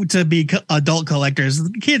be adult collectors,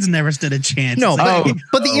 kids never stood a chance. No, It's like,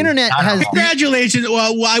 but the internet has congratulations.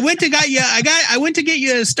 Well, I went to get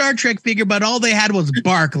you a Star Trek figure, but all they had was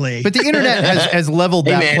Barkley. but the internet has leveled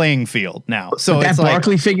Hey, that man. playing field now. So That it's like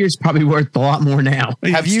Barkley figure is probably worth a lot more now.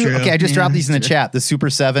 have It's you true. okay, I just Yeah, dropped these in the it's chat. The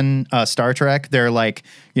Super 7 Star Trek, they're like,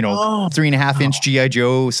 3.5 inch G.I.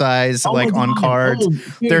 Joe size, Oh like my on God. cards. Oh, dude,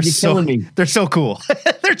 they're you're so killing me. they're so cool.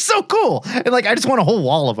 They're so cool. And like I just want a whole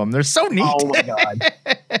wall of them. They're so neat. Oh my god!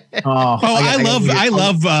 I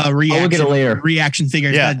love reaction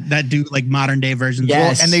figures that do like modern day versions.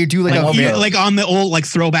 Yes. Well, and they do like on the old like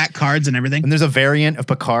throwback cards and everything. And there's a variant of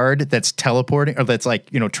Picard that's teleporting or that's like,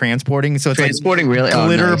 transporting. So it's transporting like really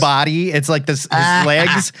glitter nice. body. It's like his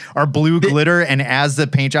legs are blue glitter. And as the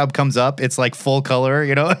paint job comes up, it's like full color,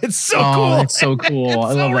 It's so cool. It's so cool.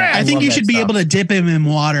 I love that. I think you should be able to dip him in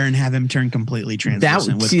water and have him turn completely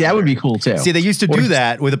translucent. That would be cool too. See, they used to do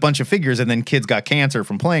that with a bunch of figures and then kids got cancer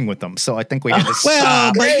from playing with them. So I think we had to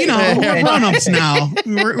stop. But we're grown-ups now.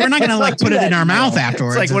 We're not going to like put it in our mouth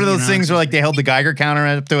afterwards. It's like one of those things where like they held the Geiger counter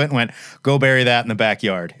up to it and went, go bury that in the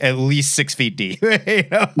backyard, at least 6 feet deep.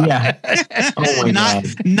 Yeah.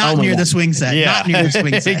 Not near the swing set. Yeah. Not near the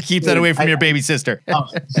swing set. Keep that away from your baby sister.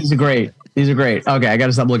 These are great. Okay, I got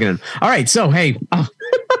to stop looking at them. All right, so hey,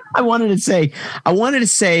 I wanted to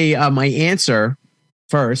say my answer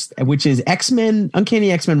first, which is X-Men,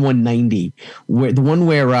 Uncanny X-Men 190, where the one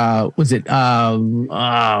where was it?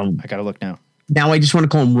 I gotta look now. Now I just want to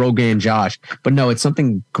call him Rogan Josh, but no, it's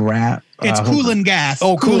something It's Cool and Gaff.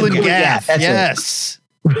 Oh, Cool and Gaff. Yes.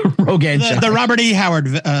 Rogan the Robert E. Howard,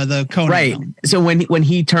 the Conan. Right. Film. So when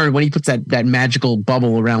he puts that magical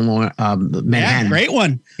bubble around Manhattan. Yeah, great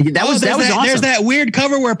one. That was awesome. There's that weird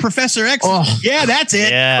cover where Professor X. Oh, yeah, that's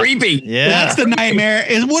it. Yeah. Creepy. Yeah. That's the nightmare.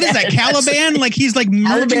 What is that? Caliban? Like he's like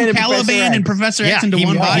merging Caliban and Professor X into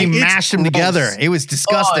one body. He mashed them together. It was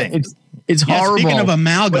disgusting. It's horrible. Speaking of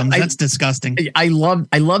amalgams, that's disgusting. I love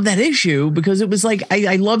that issue because it was like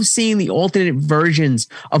I love seeing the alternate versions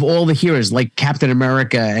of all the heroes, like Captain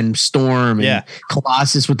America and Storm and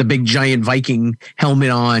Colossus with the big giant Viking helmet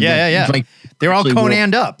on. Yeah. Like they're all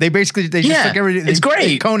Conan'd up. They just took everything. It's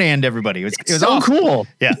great. Conan'd everybody. It was so awesome. Cool.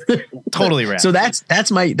 Yeah, totally rad. So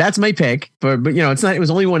that's my pick. But it's not. It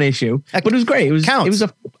was only one issue, but it was great. It was counts.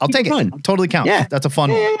 I'll take fun. it. Totally counts. Yeah. That's a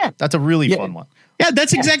fun one. Yeah. That's a really fun one. Yeah,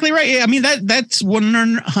 that's exactly right. I mean, that's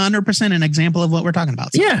 100% an example of what we're talking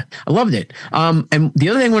about. So. Yeah, I loved it. And the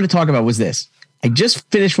other thing I wanted to talk about was this. I just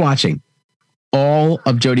finished watching all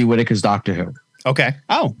of Jodie Whittaker's Doctor Who. Okay.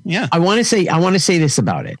 Oh, yeah. I want to say this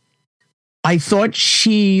about it. I thought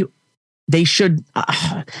they should.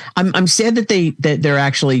 I'm sad that they're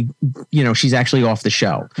actually, she's actually off the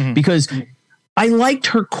show because I liked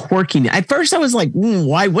her quirkiness. At first, I was like,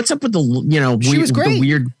 why? What's up with the she was great. The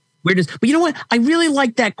weirdness? But you know what? I really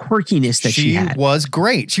liked that quirkiness that she had. She was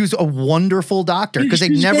great. She was a wonderful doctor because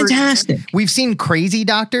fantastic. We've seen crazy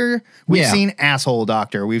doctor, we've seen asshole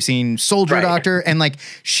doctor, we've seen soldier doctor, and like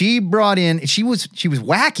she brought in. She was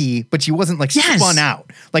wacky, but she wasn't like spun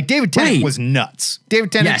out. Like David Tennant was nuts.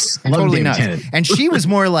 David Tennant, totally nuts. And she was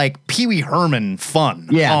more like Pee Wee Herman fun,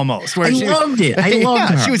 almost. Where I loved it. I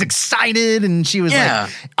loved her. She was excited and she was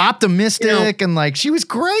like optimistic and like she was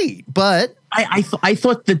great, but. I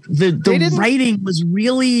thought that the writing was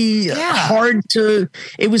really hard to.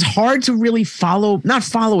 It was hard to really not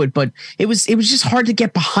follow it, but it was just hard to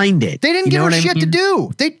get behind it. They didn't give her shit to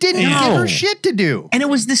do. They didn't give her shit to do, and it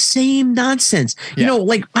was the same nonsense.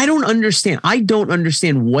 Like I don't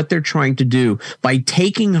understand what they're trying to do by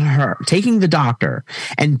taking the Doctor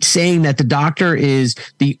and saying that the Doctor is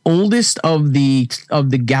the oldest of the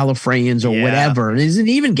Gallifreyans or whatever, and isn't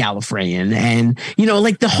even Gallifreyan, and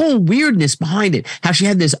like the whole weirdness behind it, how she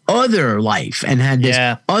had this other life and had this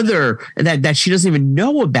other that she doesn't even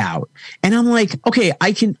know about. And I'm like, okay,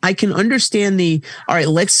 I can understand all right,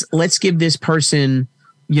 let's give this person,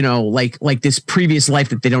 like this previous life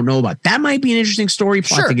that they don't know about. That might be an interesting story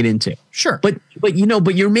plot to get into. Sure. But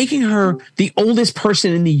you're making her the oldest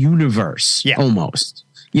person in the universe almost,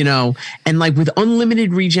 and like with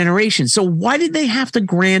unlimited regeneration. So why did they have to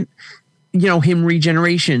grant him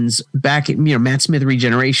regenerations back in, Matt Smith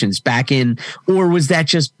regenerations back in, or was that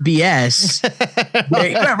just BS?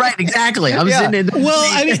 right, exactly. I was in it. Well,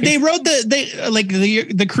 I mean, they wrote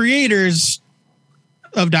the creators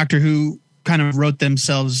of Doctor Who kind of wrote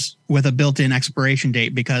themselves with a built-in expiration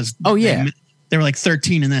date because they were like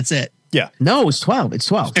 13 and that's it. Yeah. No, it's 12. It's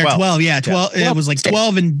 12. 12. Yeah. 12. It was like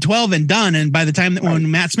 12 and done. And by the time when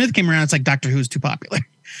Matt Smith came around, it's like Doctor Who's too popular.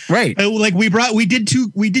 Right. Like we did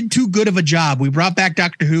too good of a job. We brought back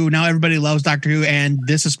Doctor Who. Now everybody loves Doctor Who, and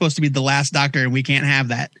this is supposed to be the last Doctor, and we can't have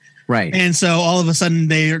that. Right. And so all of a sudden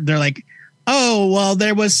they're like, oh, well,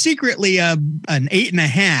 there was secretly an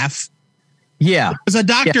 8.5. Yeah. There's a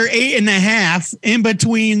Doctor 8.5 in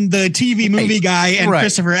between the TV movie guy and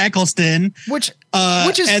Christopher Eccleston. Which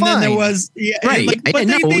is and fine. then there was but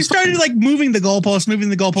they started like moving the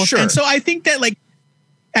goalposts. Sure. And so I think that like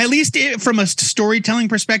at least from a storytelling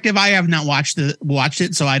perspective, I have not watched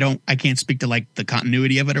it, so I can't speak to like the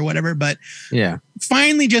continuity of it or whatever. But yeah,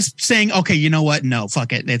 finally, just saying, okay, you know what? No,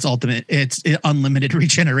 fuck it. It's unlimited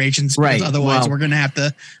regenerations. Right. Otherwise, we're gonna have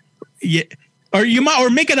to. Yeah. Or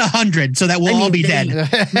make it 100 so that we'll all be dead.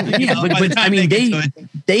 Yeah, but I mean,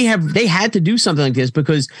 they had to do something like this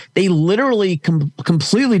because they literally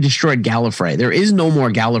completely destroyed Gallifrey. There is no more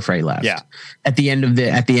Gallifrey left. Yeah. At the end of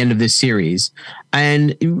this series,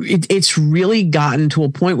 and it's really gotten to a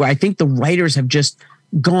point where I think the writers have just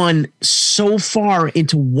gone so far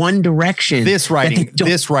into one direction. This writing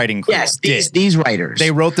crew. Yes, these writers.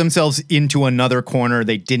 They wrote themselves into another corner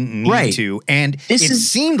they didn't need to. And it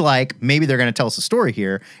seemed like maybe they're going to tell us a story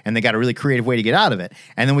here, and they got a really creative way to get out of it.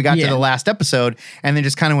 And then we got to the last episode, and they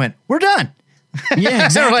just kind of went, we're done. Yeah,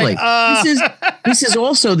 exactly. This is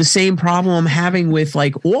also the same problem I'm having with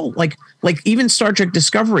like even Star Trek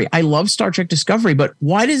Discovery. I love Star Trek Discovery, but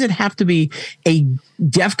why does it have to be a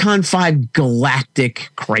DEFCON 5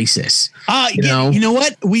 galactic crisis? You know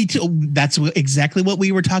what? That's exactly what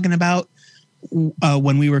we were talking about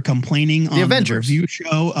when we were complaining on the review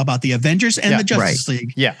show about the Avengers and the Justice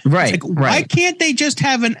League. Yeah, right. Like, why can't they just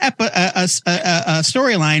have a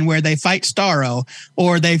storyline where they fight Starro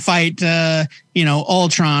or they fight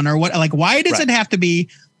Ultron or what? Like, why does it have to be?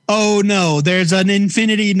 Oh no, there's an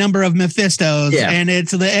infinity number of Mephistos and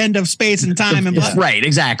it's the end of space and time and blah. Right,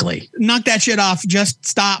 exactly. Knock that shit off. Just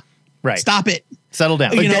stop. Right. Stop it. Settle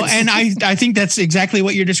down. And I think that's exactly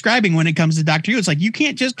what you're describing when it comes to Doctor Who. It's like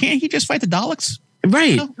can't he just fight the Daleks?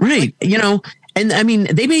 Right, right. And I mean,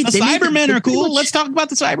 the Cybermen are cool. Let's talk about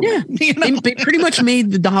the Cybermen. Yeah, they pretty much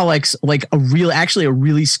made the Daleks like a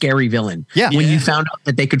really scary villain. Yeah, when you found out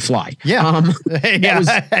that they could fly. Yeah, when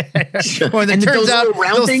it turns out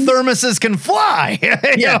those thermoses can fly.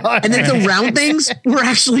 And then the round things were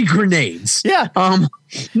actually grenades. Yeah.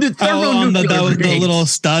 The little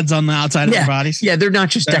studs on the outside of their bodies. Yeah, they're not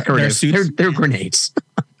just decorative. They're grenades.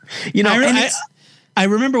 I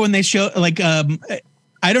remember when they showed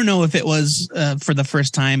I don't know if it was for the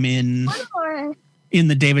first time in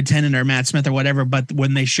the David Tennant or Matt Smith or whatever, but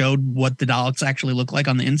when they showed what the Daleks actually look like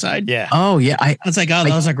on the inside. Yeah. Oh yeah. I was like,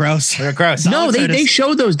 those are gross. They're gross. No, they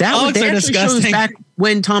showed those. They actually disgusting. showed back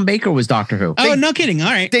when Tom Baker was Doctor Who. Oh, no kidding.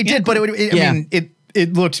 All right. They did, but I mean,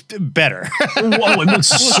 it looked better. Whoa, it looked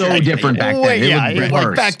so different back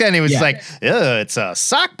then. Back then it was like, it's a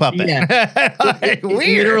sock puppet. Yeah. It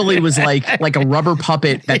literally was like a rubber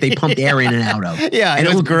puppet that they pumped air in and out of. Yeah, and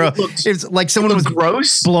it was gross. It was like someone was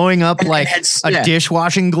gross, blowing up like a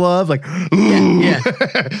dishwashing glove. Like, yeah,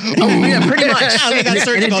 pretty much. Like a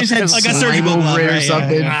surgical glove or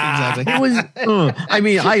something. Exactly. It was. I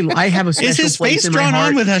mean, I have a special Is his place face in my drawn heart.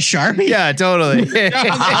 on with a Sharpie? Yeah, totally.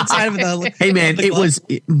 Hey man,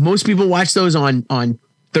 most people watch those on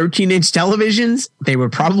 13-inch televisions. They were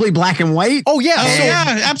probably black and white. Oh yeah,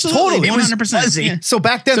 absolutely, totally. 100%. Yeah. So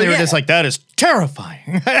back then they were just like, that is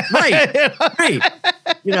terrifying. Right.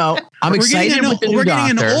 I'm excited with the new We're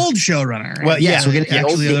getting Doctor. an old showrunner. Right? Well, yes, we're getting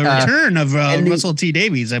the return of Russell T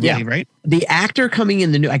Davies, I believe, right? The actor coming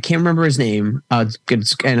in the new, I can't remember his name, and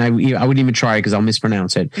I wouldn't even try because I'll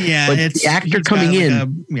mispronounce it. Yeah, but the actor coming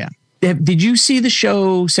in. Did you see the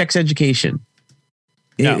show Sex Education?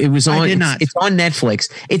 No, it was on. I did not. It's on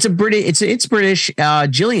Netflix. It's British. It's British.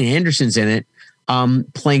 Gillian Anderson's in it,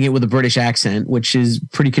 playing it with a British accent, which is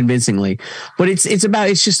pretty convincingly. But it's just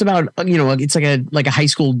about it's like a high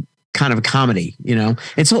school kind of a comedy.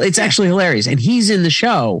 It's actually hilarious, and he's in the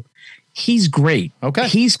show. He's great. Okay,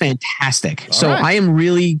 he's fantastic. All right. I am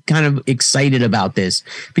really kind of excited about this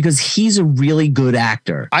because he's a really good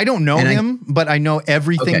actor. I don't know him, but I know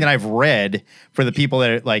everything that I've read for the people that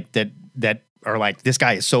are like that are like, this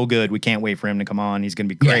guy is so good. We can't wait for him to come on. He's going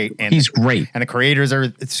to be great. Yeah, he's great. And the creators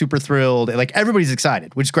are super thrilled. Like everybody's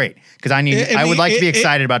excited, which is great. Because I would like to be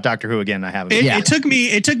excited about Doctor Who again. I haven't. It took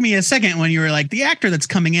me a second when you were like, the actor that's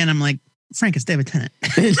coming in. I'm like, Frank, it's David Tennant.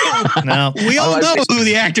 No, we all know who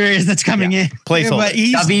the actor is that's coming in. Placeholder. But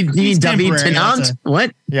he's David Tennant.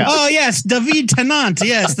 What? Yeah. Oh yes, David Tennant.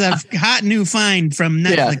 Yes, the hot new find from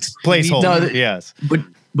Netflix. Yeah. Placeholder. Yes.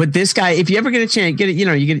 But this guy, if you ever get a chance, get it.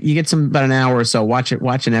 You get about an hour or so. Watch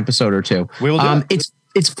an episode or two. We will do it.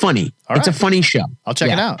 It's funny. All it's right. a funny show. I'll check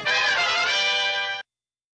it out.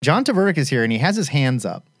 John Tversky is here and he has his hands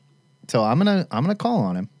up, so I'm gonna call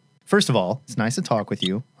on him. First of all, it's nice to talk with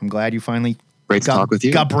you. I'm glad you finally talk with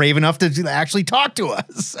you. Got brave enough to actually talk to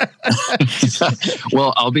us.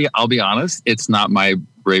 Well, I'll be honest. It's not my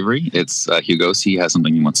bravery. It's Hugo's. He has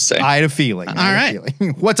something he wants to say. I had a feeling. All right.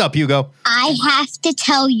 What's up, Hugo? I have to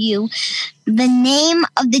tell you, the name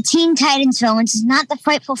of the Teen Titans villains is not the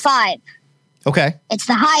Frightful Five. Okay. It's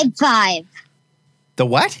the Hive Five. The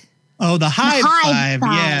what? Oh, the Hive Hive Five.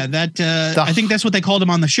 Five. Yeah, that. I think that's what they called him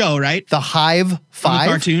on the show, right? The Hive On Five? the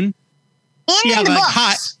cartoon. And Yeah, in the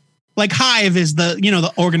like books. Hive is the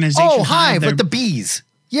the organization. Oh, Hive, They're- like the bees.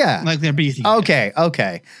 Yeah. like their bee.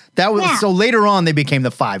 Okay. That was Yeah. so later on they became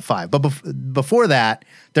the 5-5. But before that,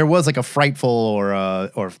 there was like a frightful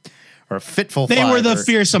or fitful They five. were the or-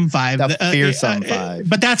 fearsome five. The fearsome five.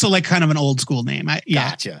 But that's like kind of an old school name.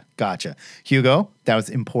 Yeah. Gotcha. Hugo, that was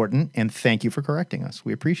important, and thank you for correcting us.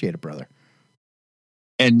 We appreciate it, brother.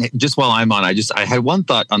 And just while I'm on, I had one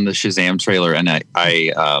thought on the Shazam trailer, and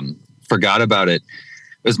I forgot about it.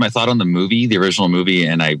 It was my thought on the movie, the original movie,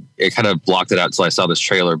 and I kind of blocked it out until I saw this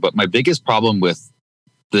trailer. But my biggest problem with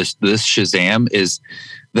this Shazam is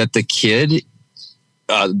that the kid,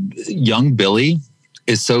 young Billy,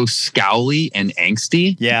 is so scowly and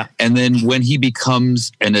angsty. Yeah. And then when he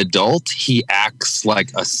becomes an adult, he acts like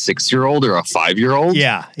a 6-year-old or a 5-year-old.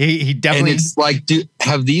 Yeah. He definitely. And it's like,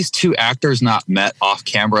 have these two actors not met off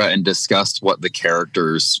camera and discussed what the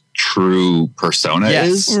character's true persona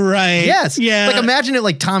is? Right. Yes. Yeah. Like imagine it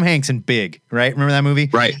like Tom Hanks in Big, right? Remember that movie?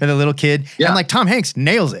 Right. And the little kid. Yeah. And like Tom Hanks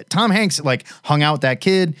nails it. Tom Hanks like hung out with that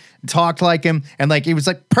kid, talked like him, and like he was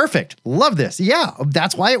like perfect. Love this. Yeah.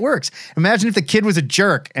 That's why it works. Imagine if the kid was a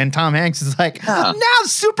jerk and Tom Hanks is like, now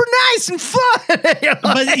super nice and fun.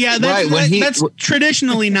 But yeah, that's, Right, that's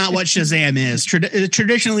traditionally not what Shazam is.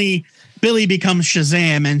 Traditionally, Billy becomes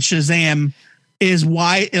Shazam, and Shazam is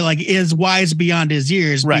wise beyond his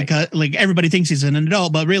years, Right. because like everybody thinks he's an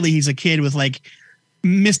adult, but really he's a kid with like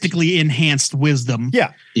mystically enhanced wisdom.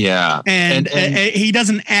 Yeah. Yeah. And he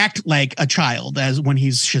doesn't act like a child as when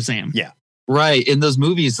he's Shazam. Yeah. Right. In those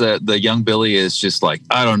movies, the young Billy is just like,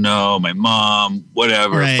 I don't know, my mom,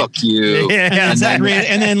 whatever, Right. fuck you. Yeah. And then Zachary, Zachary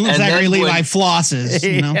then Levi when- flosses.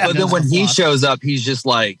 You know? Yeah. But then when he shows up, he's just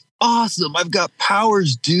like, awesome, I've got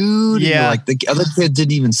powers, dude. And Yeah. you're like, the other kid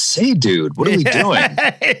didn't even say, dude, what are we doing?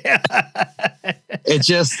 It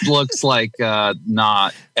just looks like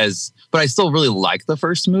not as, but I still really like the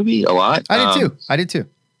first movie a lot. I did too.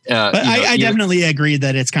 But I definitely agree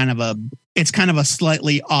that it's kind of a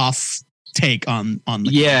slightly off take on the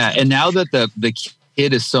Yeah, and now that the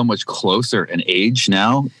kid is so much closer in age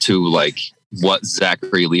now to like what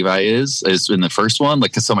Zachary Levi is in the first one,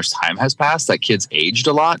 like because so much time has passed, that kid's aged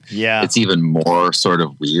a lot. Yeah. It's even more sort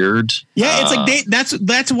of weird. Yeah, it's like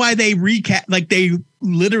that's why they recast, like they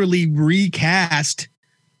literally recast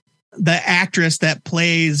the actress that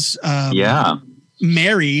plays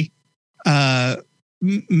Mary,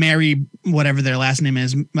 Mary, whatever their last name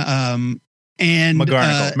is, and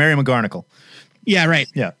McGarnacle. Mary McGarnacle. Yeah, right.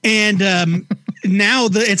 Yeah. And now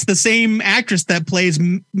it's the same actress that plays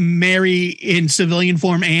Mary in civilian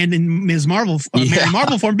form and in Ms. Marvel, Mary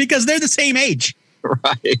Marvel form, because they're the same age.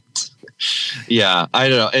 Right. Yeah, I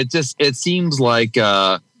don't know. It seems like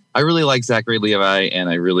I really like Zachary Levi and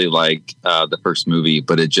I really like the first movie,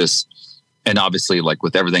 but and obviously like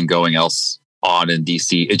with everything going else on in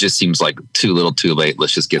DC, it just seems like too little too late.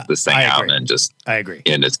 Let's just get this thing out and just. I agree.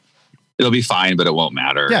 And it'll be fine, but it won't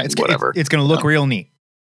matter. Yeah, it's whatever. It's going to look real neat.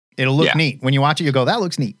 It'll look neat. When you watch it, you go, that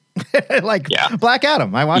looks neat. Like Black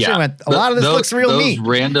Adam. I watched it and went, a lot of this looks real neat.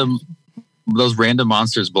 Those random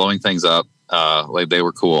monsters blowing things up, like they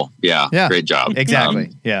were cool. Yeah. Great job.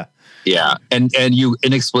 Exactly. Yeah. Yeah. And you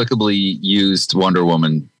inexplicably used Wonder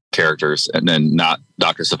Woman characters and then not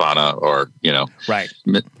Dr. Savannah or, right.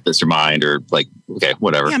 Mr. Mind or like, okay,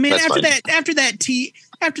 whatever. Yeah, I mean, That's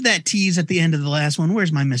after that tease at the end of the last one,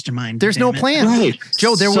 where's my Mr. Mind? There's no plan. Right.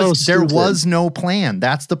 Joe, there stupid. was no plan.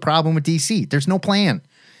 That's the problem with DC. There's no plan.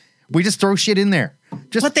 We just throw shit in there.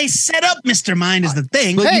 But they set up Mr. Mind as the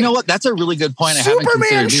thing. But you know what? That's a really good point.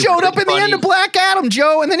 Superman showed up in the end of Black Adam,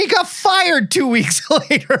 Joe, and then he got fired 2 weeks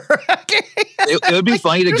later. It would be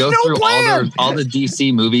funny to go through plan. all the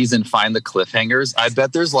DC movies and find the cliffhangers. I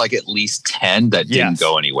bet there's like at least 10 that didn't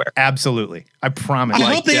go anywhere. Absolutely. I promise.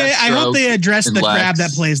 I hope they address the Lex. crab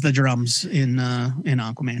that plays the drums in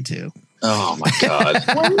Aquaman 2. Oh my God.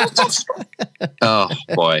 Oh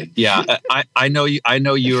boy. Yeah. I know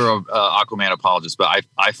you're a Aquaman apologist, but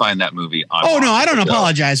I find that movie. Oh no, I don't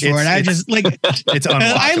apologize for it. I just like it's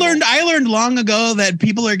unwatchable. I learned long ago that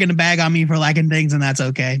people are going to bag on me for liking things, and that's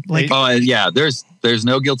okay. Like, yeah, there's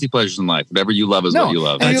no guilty pleasures in life. Whatever you love is what you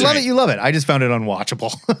love. And you love it, you love it. I just found it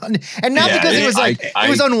unwatchable. And not because it was it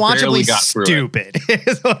was unwatchably stupid.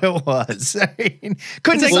 Is what it was. I mean,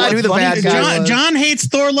 couldn't decide who the bad guy was. John hates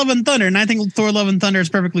Thor: Love and Thunder, and I think Thor: Love and Thunder is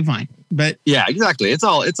perfectly fine. But yeah, exactly. It's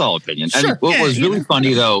all opinion. Sure. And what was really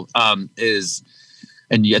funny though is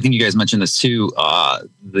and I think you guys mentioned this too.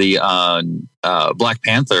 The Black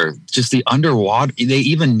Panther, just the underwater. They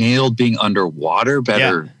even nailed being underwater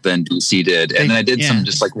better than DC did. And then I did some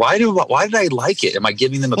just like, why did I like it? Am I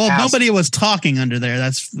giving them a pass? Nobody was talking under there.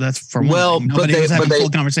 That's for one thing. Nobody was having full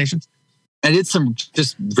conversations. I did some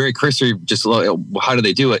just very cursory, just how do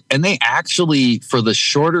they do it? And they actually, for the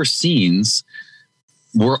shorter scenes,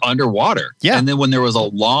 were underwater. Yeah. And then when there was a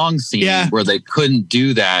long scene where they couldn't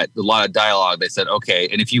do that, a lot of dialogue, they said, okay.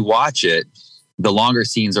 And if you watch it, the longer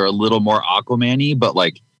scenes are a little more Aquaman-y, but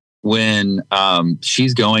like when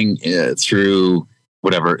she's going through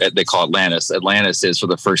whatever they call Atlantis is for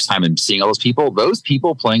the first time and seeing all those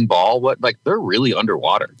people playing ball, they're really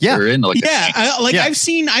underwater. Yeah. They're in I've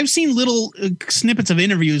seen little snippets of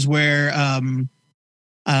interviews where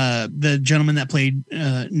the gentleman that played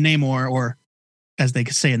Namor, or as they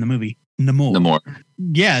could say in the movie, Namor.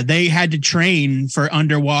 Yeah, they had to train for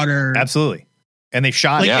underwater. Absolutely. And they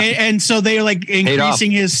shot and so they're like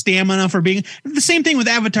increasing his stamina for being the same thing with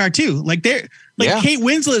Avatar too. Like Kate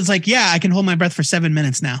Winslet is like, I can hold my breath for 7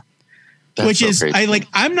 minutes now. Which so is crazy.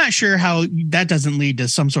 I'm not sure how that doesn't lead to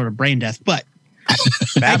some sort of brain death, but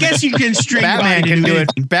I guess you can string Batman can do it.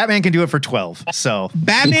 Batman can do it for 12. So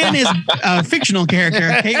Batman is a fictional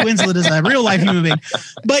character. Kate Winslet is a real life human being.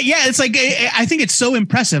 But it's like I think it's so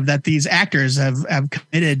impressive that these actors have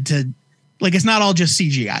committed to. Like, it's not all just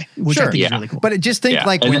CGI, which I think is really cool. But just think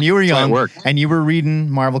when you were young and you were reading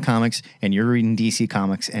Marvel comics and you're reading DC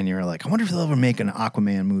comics and you're like, I wonder if they'll ever make an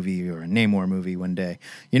Aquaman movie or a Namor movie one day.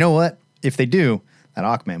 You know what? If they do, that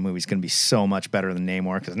Aquaman movie is going to be so much better than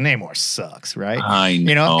Namor because Namor sucks, right? I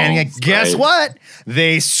know. And guess what?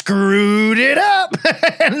 They screwed it up.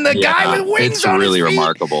 And the guy with wings on his feet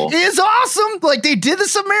remarkable. Is awesome. Like they did the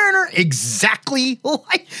Submariner exactly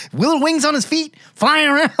like little wings on his feet flying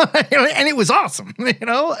around, and it was awesome.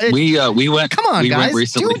 We went. Come on, we guys, went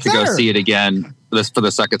recently to go see it again. This for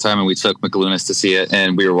the second time, and we took McLunas to see it,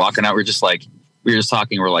 and we were walking out. We were just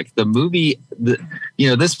talking. We're like, the movie,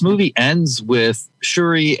 this movie ends with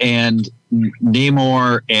Shuri and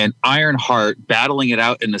Namor and Ironheart battling it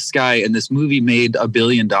out in the sky, and this movie made $1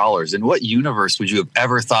 billion. In what universe would you have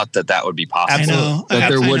ever thought that would be possible?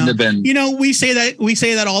 There wouldn't have been. We say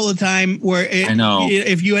that all the time. Where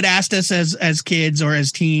if you had asked us as kids or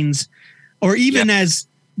as teens, or even as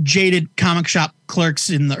jaded comic shop clerks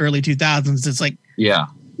in the early 2000s, it's like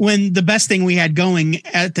when the best thing we had going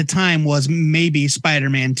at the time was maybe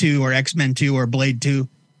Spider-Man 2 or X-Men 2 or Blade 2.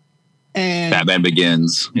 And Batman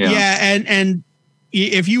Begins. And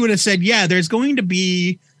if you would have said, there's going to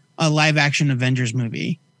be a live action Avengers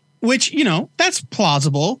movie, which, that's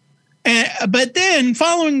plausible. But then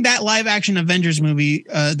following that live action Avengers movie,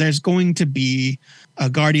 there's going to be a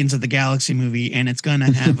Guardians of the Galaxy movie, and it's going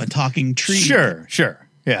to have a talking tree. Sure.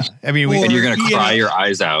 Yeah, I mean, and you're going to cry your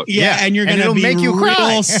eyes out. Yeah, and you're going to be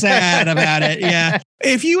real sad about it. Yeah.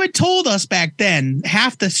 If you had told us back then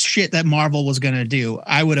half the shit that Marvel was going to do,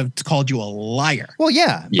 I would have called you a liar. Well,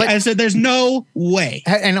 yeah. But I said, there's no way.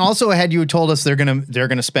 And also, had you told us they're going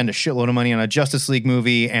to spend a shitload of money on a Justice League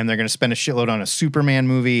movie, and they're going to spend a shitload on a Superman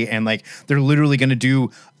movie, and they're literally going to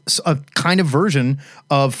do a kind of version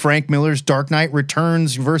of Frank Miller's Dark Knight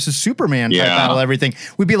Returns versus Superman type battle, everything,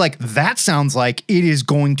 we'd be like, that sounds like it is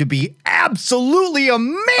going to be absolutely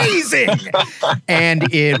amazing.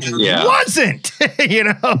 And it wasn't,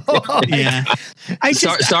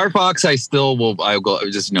 Star Fox, I will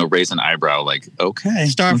just raise an eyebrow like, okay.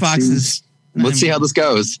 Star Fox is. Let's see how this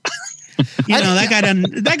goes.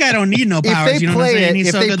 That guy don't need no powers.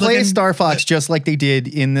 If they play Star Fox just like they did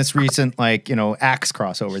in this recent Axe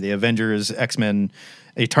crossover, the Avengers, X-Men,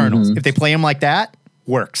 Eternals, if they play him like that,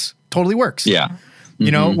 works. Totally works. Yeah.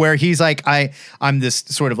 Where he's like, I'm this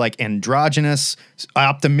sort of androgynous,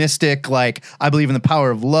 optimistic, I believe in the power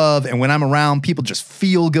of love, and when I'm around, people just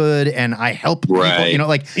feel good, and I help people.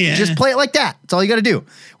 Just play it like that. That's all you got to do.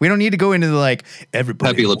 We don't need to go into the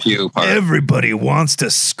everybody. Pepe Le Pew part. Everybody wants to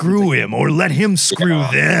screw him or let him screw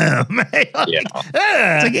them. Hey,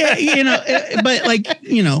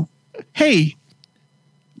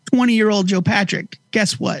 20-year-old Joe Patrick,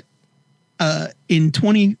 guess what? In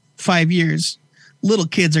 25 years. Little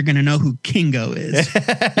kids are going to know who Kingo is.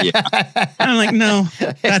 I'm like, no,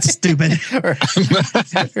 that's stupid.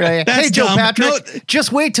 Right. Hey, Joe Patrick,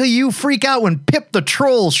 just wait till you freak out when Pip the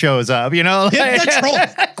Troll shows up, Pip the Troll.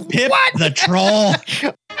 Pip the Troll.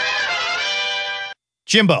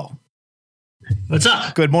 Jimbo. What's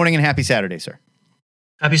up? Good morning and happy Saturday, sir.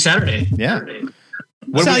 Happy Saturday. Yeah.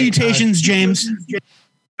 Salutations, James.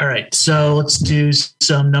 All right. So let's do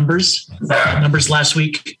some numbers. Numbers last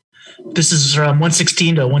week. This is from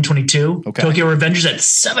 116 to 122. Okay. Tokyo Revengers at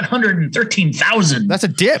 713,000 That's a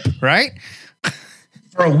dip, right?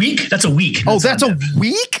 for a week. That's a week. Oh, that's a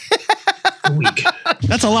week? a week.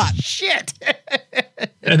 That's a lot. Shit.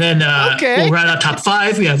 And then Okay. we'll round out top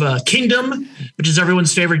 5. We have Kingdom, which is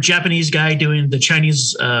everyone's favorite Japanese guy doing the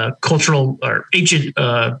Chinese cultural or ancient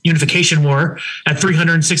unification war at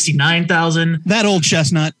 369,000. That old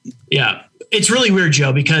chestnut. Yeah. It's really weird,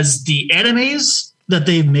 Joe, because the animes that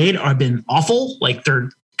they've made have been awful. Like they're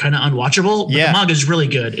kind of unwatchable. But Yeah. the manga is really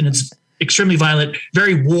good and it's extremely violent,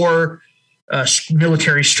 very war,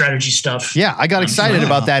 military strategy stuff. Yeah, I got excited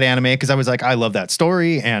about that anime because I was like, I love that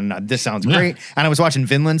story and this sounds Yeah. great. And I was watching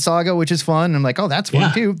Vinland Saga, which is fun. And I'm like, oh, that's fun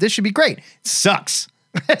Yeah. too. This should be great. It sucks.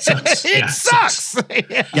 Sucks. It Yeah, sucks.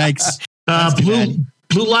 Yikes.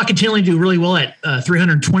 Blue Lock continuing to do really well at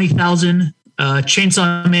 320,000.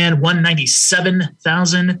 Chainsaw Man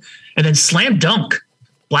 197,000, and then Slam Dunk,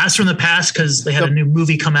 Blast from the Past, because they had a new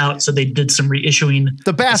movie come out, so they did some reissuing.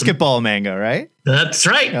 The basketball manga, right? That's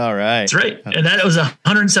right. All right. That's right. And that was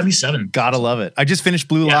 177. Gotta love it. I just finished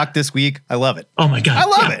Blue Lock this week. I love it. Oh my god. I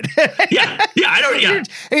love it. Yeah. Yeah. I don't. Yeah.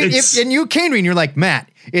 And you came to me and you're like, Matt,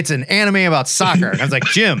 it's an anime about soccer. And I was like,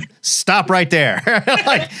 Jim, stop right there.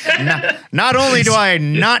 Like, not only do I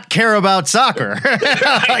not care about soccer,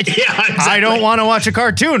 like, I don't want to watch a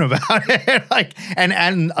cartoon about it. Like,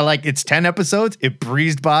 and like it's 10 episodes. It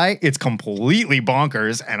breezed by. It's completely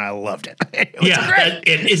bonkers, and I loved it. It was great.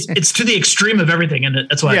 It's to the extreme of everything, and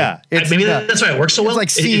that's why. Yeah, maybe that's why it works so well. It's like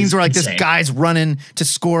scenes where like this guy's running to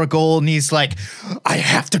score a goal, and he's like, "I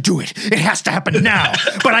have to do it. It has to happen now,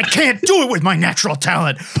 but I can't do it with my natural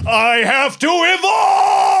talent. I have to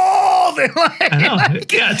evolve." And like, I know.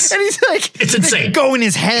 Yeah, and he's like, it's insane. Go in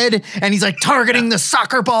his head, and he's like targeting the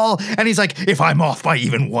soccer ball, and he's like, "If I'm off by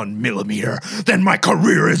even 1 millimeter, then my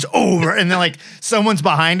career is over." And then like someone's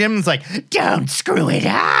behind him, and it's like, "Don't screw it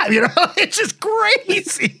up," you know? It's just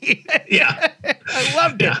crazy. Yeah, I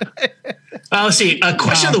loved it. Let's see.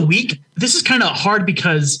 Question of the week. This is kind of hard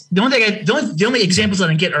because the only examples that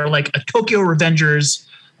I get are like a Tokyo Revengers,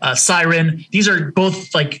 Siren. These are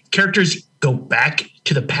both like characters go back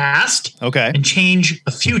to the past, okay, and change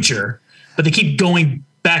a future, but they keep going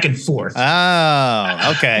back and forth.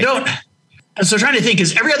 Oh, okay. So trying to think,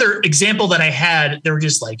 because every other example that I had, they were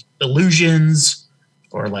just like illusions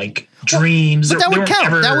or like dreams. But that They would weren't count.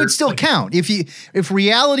 ever, That would still count. If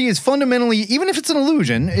reality is fundamentally, even if it's an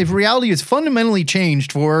illusion, if reality is fundamentally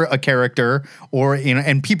changed for a character, or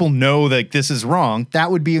and people know that this is wrong, that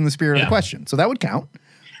would be in the spirit of the question. So that would count.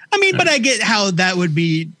 I mean, but I get how that would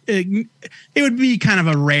be. It would be kind of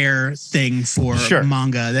a rare thing for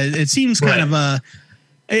manga. It seems kind of a.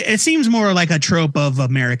 It seems more like a trope of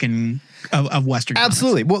American of Western.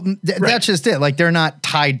 Absolutely. Well, that's just it. Like they're not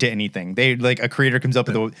tied to anything. They like a creator comes up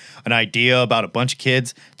with an idea about a bunch of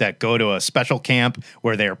kids that go to a special camp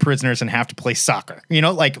where they are prisoners and have to play soccer. You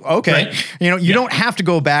know, like, okay, you don't have to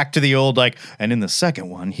go back to the old, like, and in the second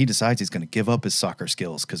one, he decides he's going to give up his soccer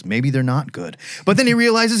skills because maybe they're not good. But then he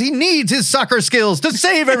realizes he needs his soccer skills to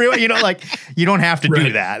save everyone. You know, like you don't have to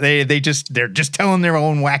do that. They're just telling their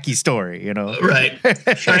own wacky story, you know? Right.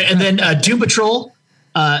 Right. And then Doom Patrol,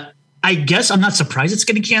 I guess I'm not surprised it's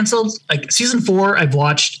getting canceled. Like season 4, I've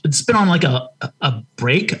watched. It's been on like a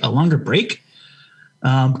longer break,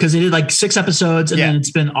 because they did like 6 episodes and then it's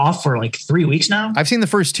been off for like 3 weeks now. I've seen the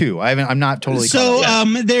first 2. I'm not totally. So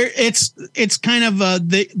it's kind of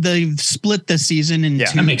they split the season in 2.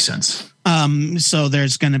 That makes sense. So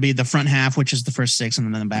there's going to be the front half, which is the first 6,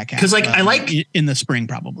 and then the back half. Because like I like in the spring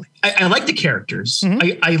probably. I like the characters.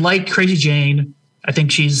 I like Crazy Jane. I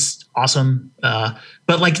think she's awesome.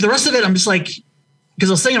 But like the rest of it, I'm just like, because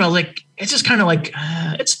I was thinking, I was like, it's just kind of like,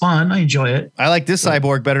 it's fun. I enjoy it. I like this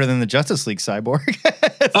cyborg better than the Justice League cyborg.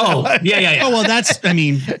 Yeah. Oh, well, that's, I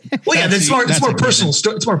mean, well, yeah, it's more personal.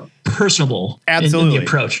 It's more personable. Absolutely. In the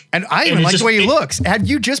approach. And I even like the way he looks. Had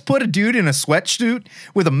you just put a dude in a sweatsuit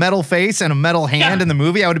with a metal face and a metal hand in the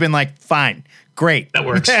movie, I would have been like, fine. Great. That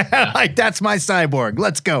works. Like, that's my cyborg.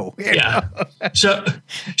 Let's go. Yeah. So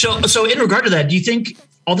in regard to that, do you think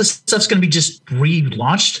all this stuff's going to be just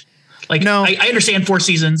relaunched? Like, no, I understand 4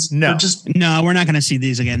 seasons. No, we're not going to see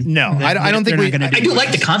these again. No, I don't think we're going to. I do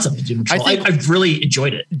like the concept of Doom Patrol. I've really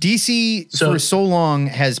enjoyed it. DC for so long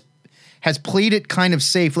has played it kind of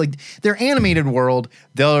safe. Like their animated world,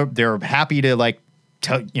 they're happy to like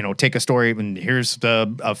take a story and here's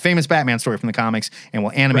a famous Batman story from the comics and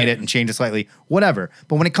we'll animate it and change it slightly, whatever.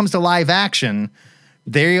 But when it comes to live action,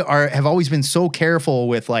 they have always been so careful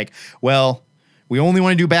with like, well, we only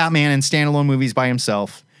want to do Batman in standalone movies by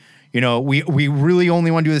himself. You know, we really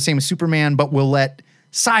only want to do the same as Superman, but we'll let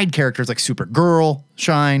side characters like Supergirl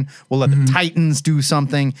shine. We'll let the Titans do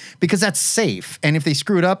something because that's safe. And if they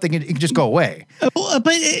screw it up, it can just go away. But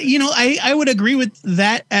I would agree with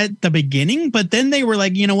that at the beginning, but then they were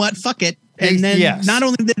like, you know what, fuck it. And then not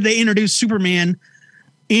only did they introduce Superman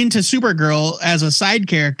into Supergirl as a side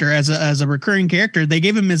character, as a recurring character, they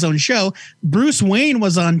gave him his own show. Bruce Wayne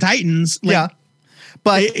was on Titans.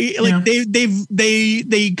 But they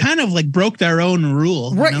kind of like broke their own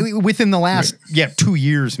rule, right? You know? Within the last 2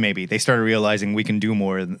 years, maybe they started realizing we can do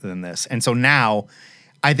more than this, and so now,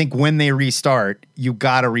 I think when they restart, you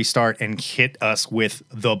got to restart and hit us with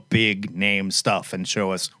the big name stuff and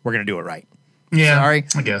show us we're gonna do it right. Yeah, sorry,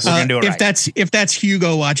 I guess we're gonna do it right. If that's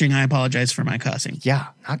Hugo watching, I apologize for my cussing. Yeah,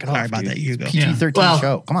 knock it off. Sorry about that, Hugo. PG-13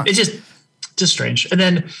 show. Come on, it's just strange. And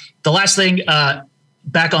then the last thing.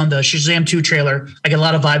 Back on the Shazam 2 trailer, I get a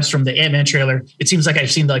lot of vibes from the Ant-Man trailer. It seems like I've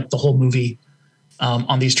seen like the whole movie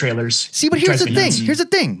on these trailers. See, but here's the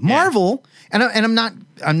thing. Marvel, and I'm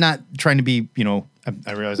not trying to be,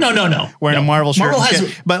 I realize no. Wearing a Marvel shirt,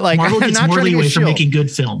 but like Marvel gets more leeway for making good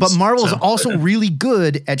films. But Marvel's also really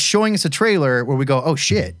good at showing us a trailer where we go, oh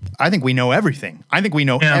shit, I think we know everything. I think we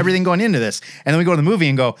know everything going into this, and then we go to the movie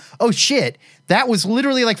and go, oh shit, that was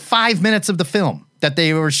literally like 5 minutes of the film that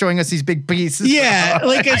they were showing us these big pieces. Yeah,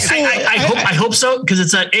 like I hope so, because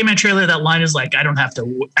it's an Ant-Man trailer. That line is like, I don't have to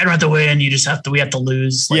win. We have to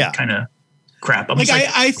lose. Kind of crap.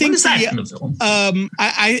 I think that in the film?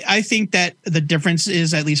 I think that the difference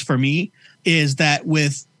is, at least for me, is that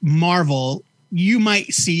with Marvel, you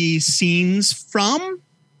might see scenes from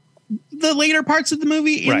the later parts of the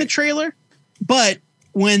movie in the trailer, but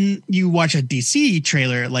when you watch a DC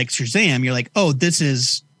trailer like Shazam, you're like, oh, this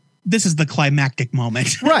is the climactic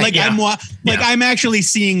moment. Right. I'm actually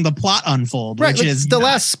seeing the plot unfold, right, which is the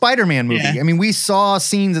last Spider-Man movie. Yeah. I mean, we saw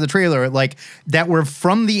scenes of the trailer like that were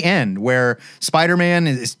from the end where Spider-Man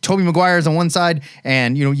is Tobey Maguire is on one side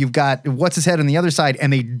and you've got what's his head on the other side,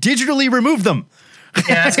 and they digitally removed them.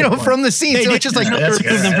 Yeah, from the scene. So it's just like remove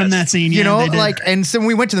them from that scene. And so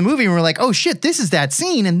we went to the movie and we're like, oh shit, this is that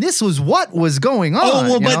scene, and this was what was going on.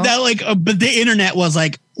 Oh well, but the internet was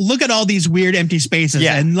like, look at all these weird empty spaces,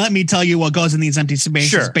 and let me tell you what goes in these empty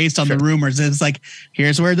spaces based on the rumors. It's like,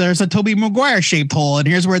 here's where there's a Tobey Maguire shaped hole, and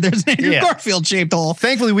here's where there's an Andrew Garfield shaped hole.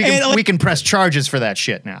 Thankfully, we can press charges for that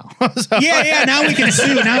shit now. Now we can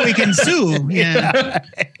sue. Yeah.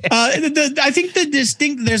 I think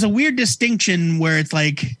there's a weird distinction where it's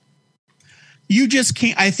like, you just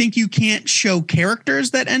can't. I think you can't show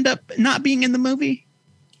characters that end up not being in the movie.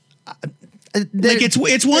 It's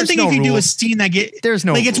one thing if you do a scene that it's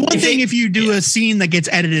one thing if you do a scene that gets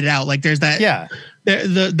edited out. Like there's that.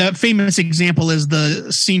 The famous example is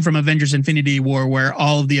the scene from Avengers Infinity War where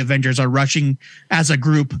all of the Avengers are rushing as a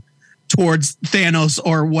group towards Thanos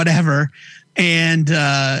or whatever, and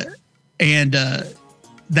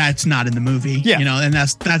that's not in the movie. And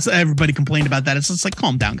that's everybody complained about that. It's just like,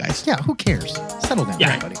 calm down, guys. Yeah, who cares? Settle down,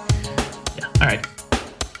 everybody. Yeah. All right.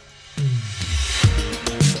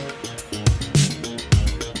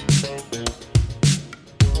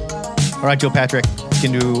 All right, Joe Patrick, let's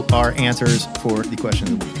get into our answers for the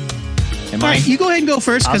question of the week. All right, you go ahead and go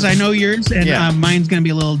first because I know yours, and mine's going to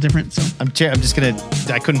be a little different. So I'm just going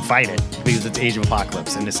to, I couldn't fight it because it's Age of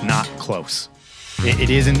Apocalypse, and it's not close.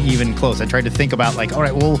 It isn't even close. I tried to think about like, all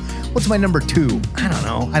right, well, what's my number 2? I don't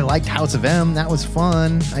know. I liked House of M. That was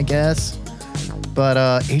fun, I guess.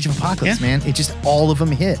 But Age of Apocalypse, man, it just, all of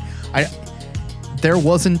them hit. There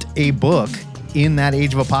wasn't a book in that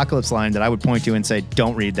Age of Apocalypse line that I would point to and say,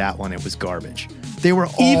 don't read that one. It was garbage. They were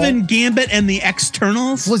all... Even Gambit and the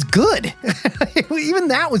Externals was good. Even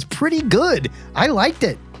that was pretty good. I liked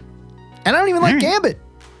it. And I don't even like Gambit.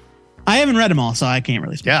 I haven't read them all, so I can't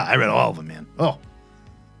really speak. Yeah, I read all of them, man. Oh.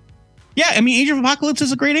 Yeah, I mean, Age of Apocalypse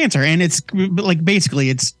is a great answer. And it's like,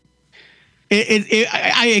 basically,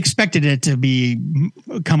 I expected it to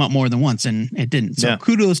come up more than once, and it didn't. So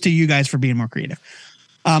kudos to you guys for being more creative.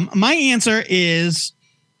 My answer is,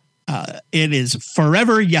 it is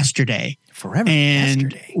Forever Yesterday.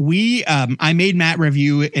 Yesterday. I made Matt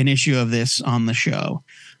review an issue of this on the show.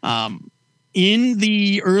 In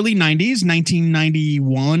the early 90s,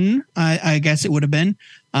 1991, I guess it would have been,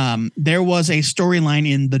 there was a storyline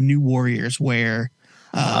in The New Warriors where,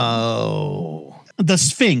 the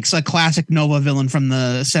Sphinx, a classic Nova villain from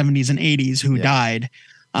the 70s and 80s who died,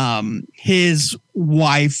 his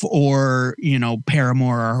wife or,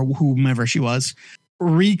 paramour or whomever she was,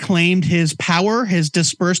 reclaimed his power, his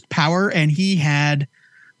dispersed power, and he had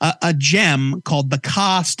a gem called the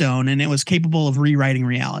Ka Stone, and it was capable of rewriting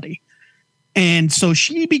reality. And so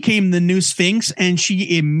she became the new Sphinx, and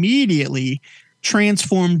she immediately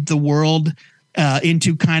transformed the world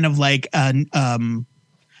into kind of like an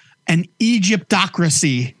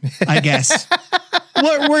Egyptocracy, I guess,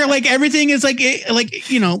 where like everything is like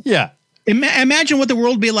imagine what the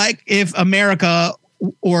world would be like if America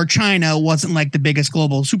or China wasn't like the biggest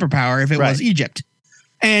global superpower, if it was Egypt.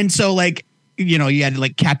 And so like, you had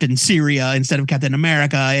like Captain Syria instead of Captain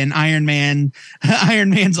America, and Iron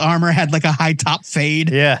Man's armor had like a high top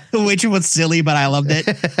fade, which was silly, but I loved it.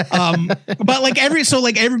 But like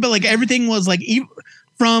everything was like,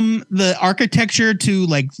 from the architecture to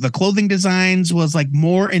like the clothing designs was like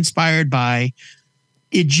more inspired by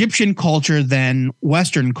Egyptian culture than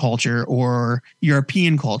Western culture or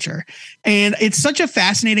European culture. And it's such a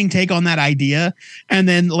fascinating take on that idea. And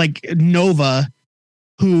then like Nova,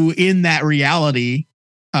 who in that reality,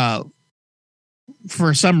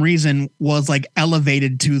 for some reason was like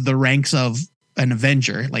elevated to the ranks of an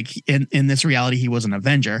Avenger. Like in this reality, he was an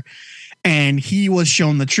Avenger, and he was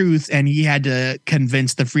shown the truth, and he had to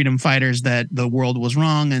convince the freedom fighters that the world was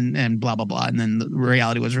wrong and blah, blah, blah. And then the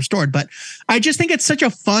reality was restored. But I just think it's such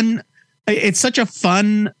a fun,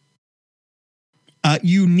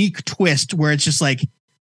 unique twist where it's just like,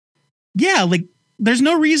 like there's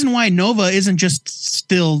no reason why Nova isn't just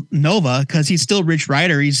still Nova, because he's still Rich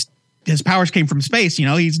Rider. His powers came from space,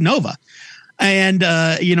 he's Nova. And,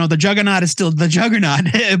 the Juggernaut is still the Juggernaut,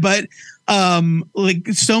 but like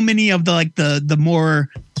so many of the more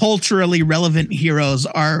culturally relevant heroes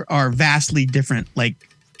are vastly different. Like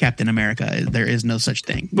Captain America, there is no such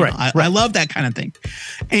thing. I love that kind of thing.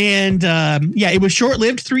 And it was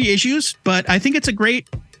short-lived, 3 issues, but I think it's a great,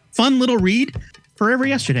 fun little read. Forever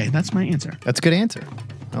Yesterday. That's my answer. That's a good answer.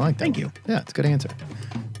 I like that. Thank you. Yeah, it's a good answer.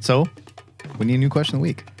 So we need a new question of the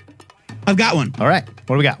week. I've got one. All right.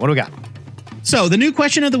 What do we got? So the new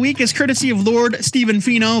question of the week is courtesy of Lord Stephen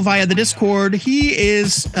Fino via the Discord. He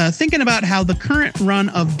is thinking about how the current run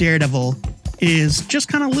of Daredevil is just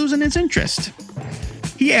kind of losing its interest.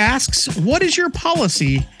 He asks, what is your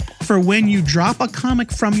policy for when you drop a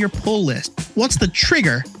comic from your pull list? What's the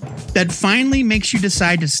trigger that finally makes you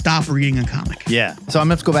decide to stop reading a comic? Yeah. So I'm going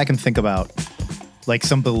to have to go back and think about like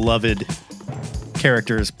some beloved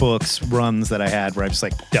characters, books, runs that I had where I'm just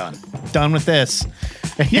like, done with this.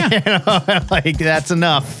 Yeah. Like that's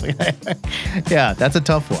enough. Yeah, that's a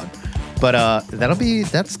tough one. But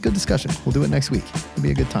that's good discussion. We'll do it next week. It'll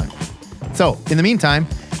be a good time. So in the meantime,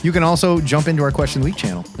 you can also jump into our Question of the Week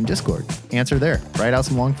channel in Discord. Answer there. Write out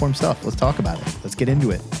some long form stuff. Let's talk about it. Let's get into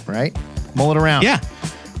it. Right? Mull it around. Yeah.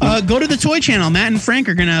 Go to the toy channel. Matt and Frank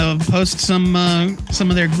are gonna post some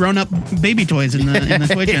of their grown up baby toys in the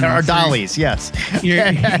toy channel. Our dollies, yes.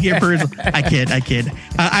 Your perusal. I kid.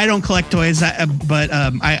 I don't collect toys, but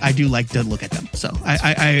I do like to look at them. So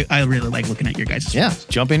I really like looking at your guys' toys.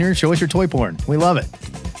 Jump in here and show us your toy porn. We love it.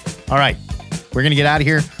 All right, we're gonna get out of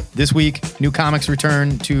here. This week, new comics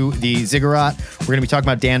return to the Ziggurat. We're going to be talking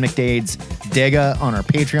about Dan McDade's Dega on our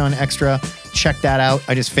Patreon extra. Check that out.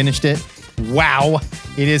 I just finished it. Wow.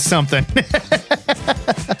 It is something.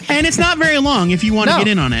 And it's not very long if you want to get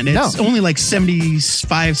in on it. It's only like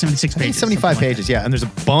 75, 76 pages. 75 pages, yeah. And there's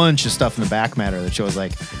a bunch of stuff in the back matter that shows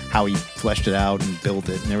like how he fleshed it out and built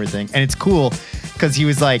it and everything. And it's cool because he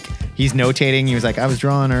was like, he's notating. He was like, I was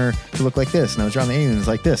drawing her to look like this, and I was drawing the aliens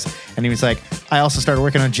like this. And he was like, I also started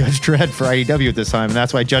working on Judge Dredd for IDW at this time, and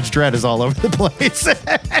that's why Judge Dredd is all over the place.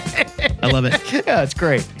 I love it. Yeah, it's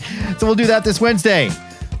great. So we'll do that this Wednesday.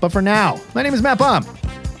 But for now, my name is Matt Baum.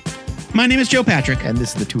 My name is Joe Patrick. And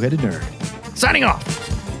this is the Two-Headed Nerd. Signing off.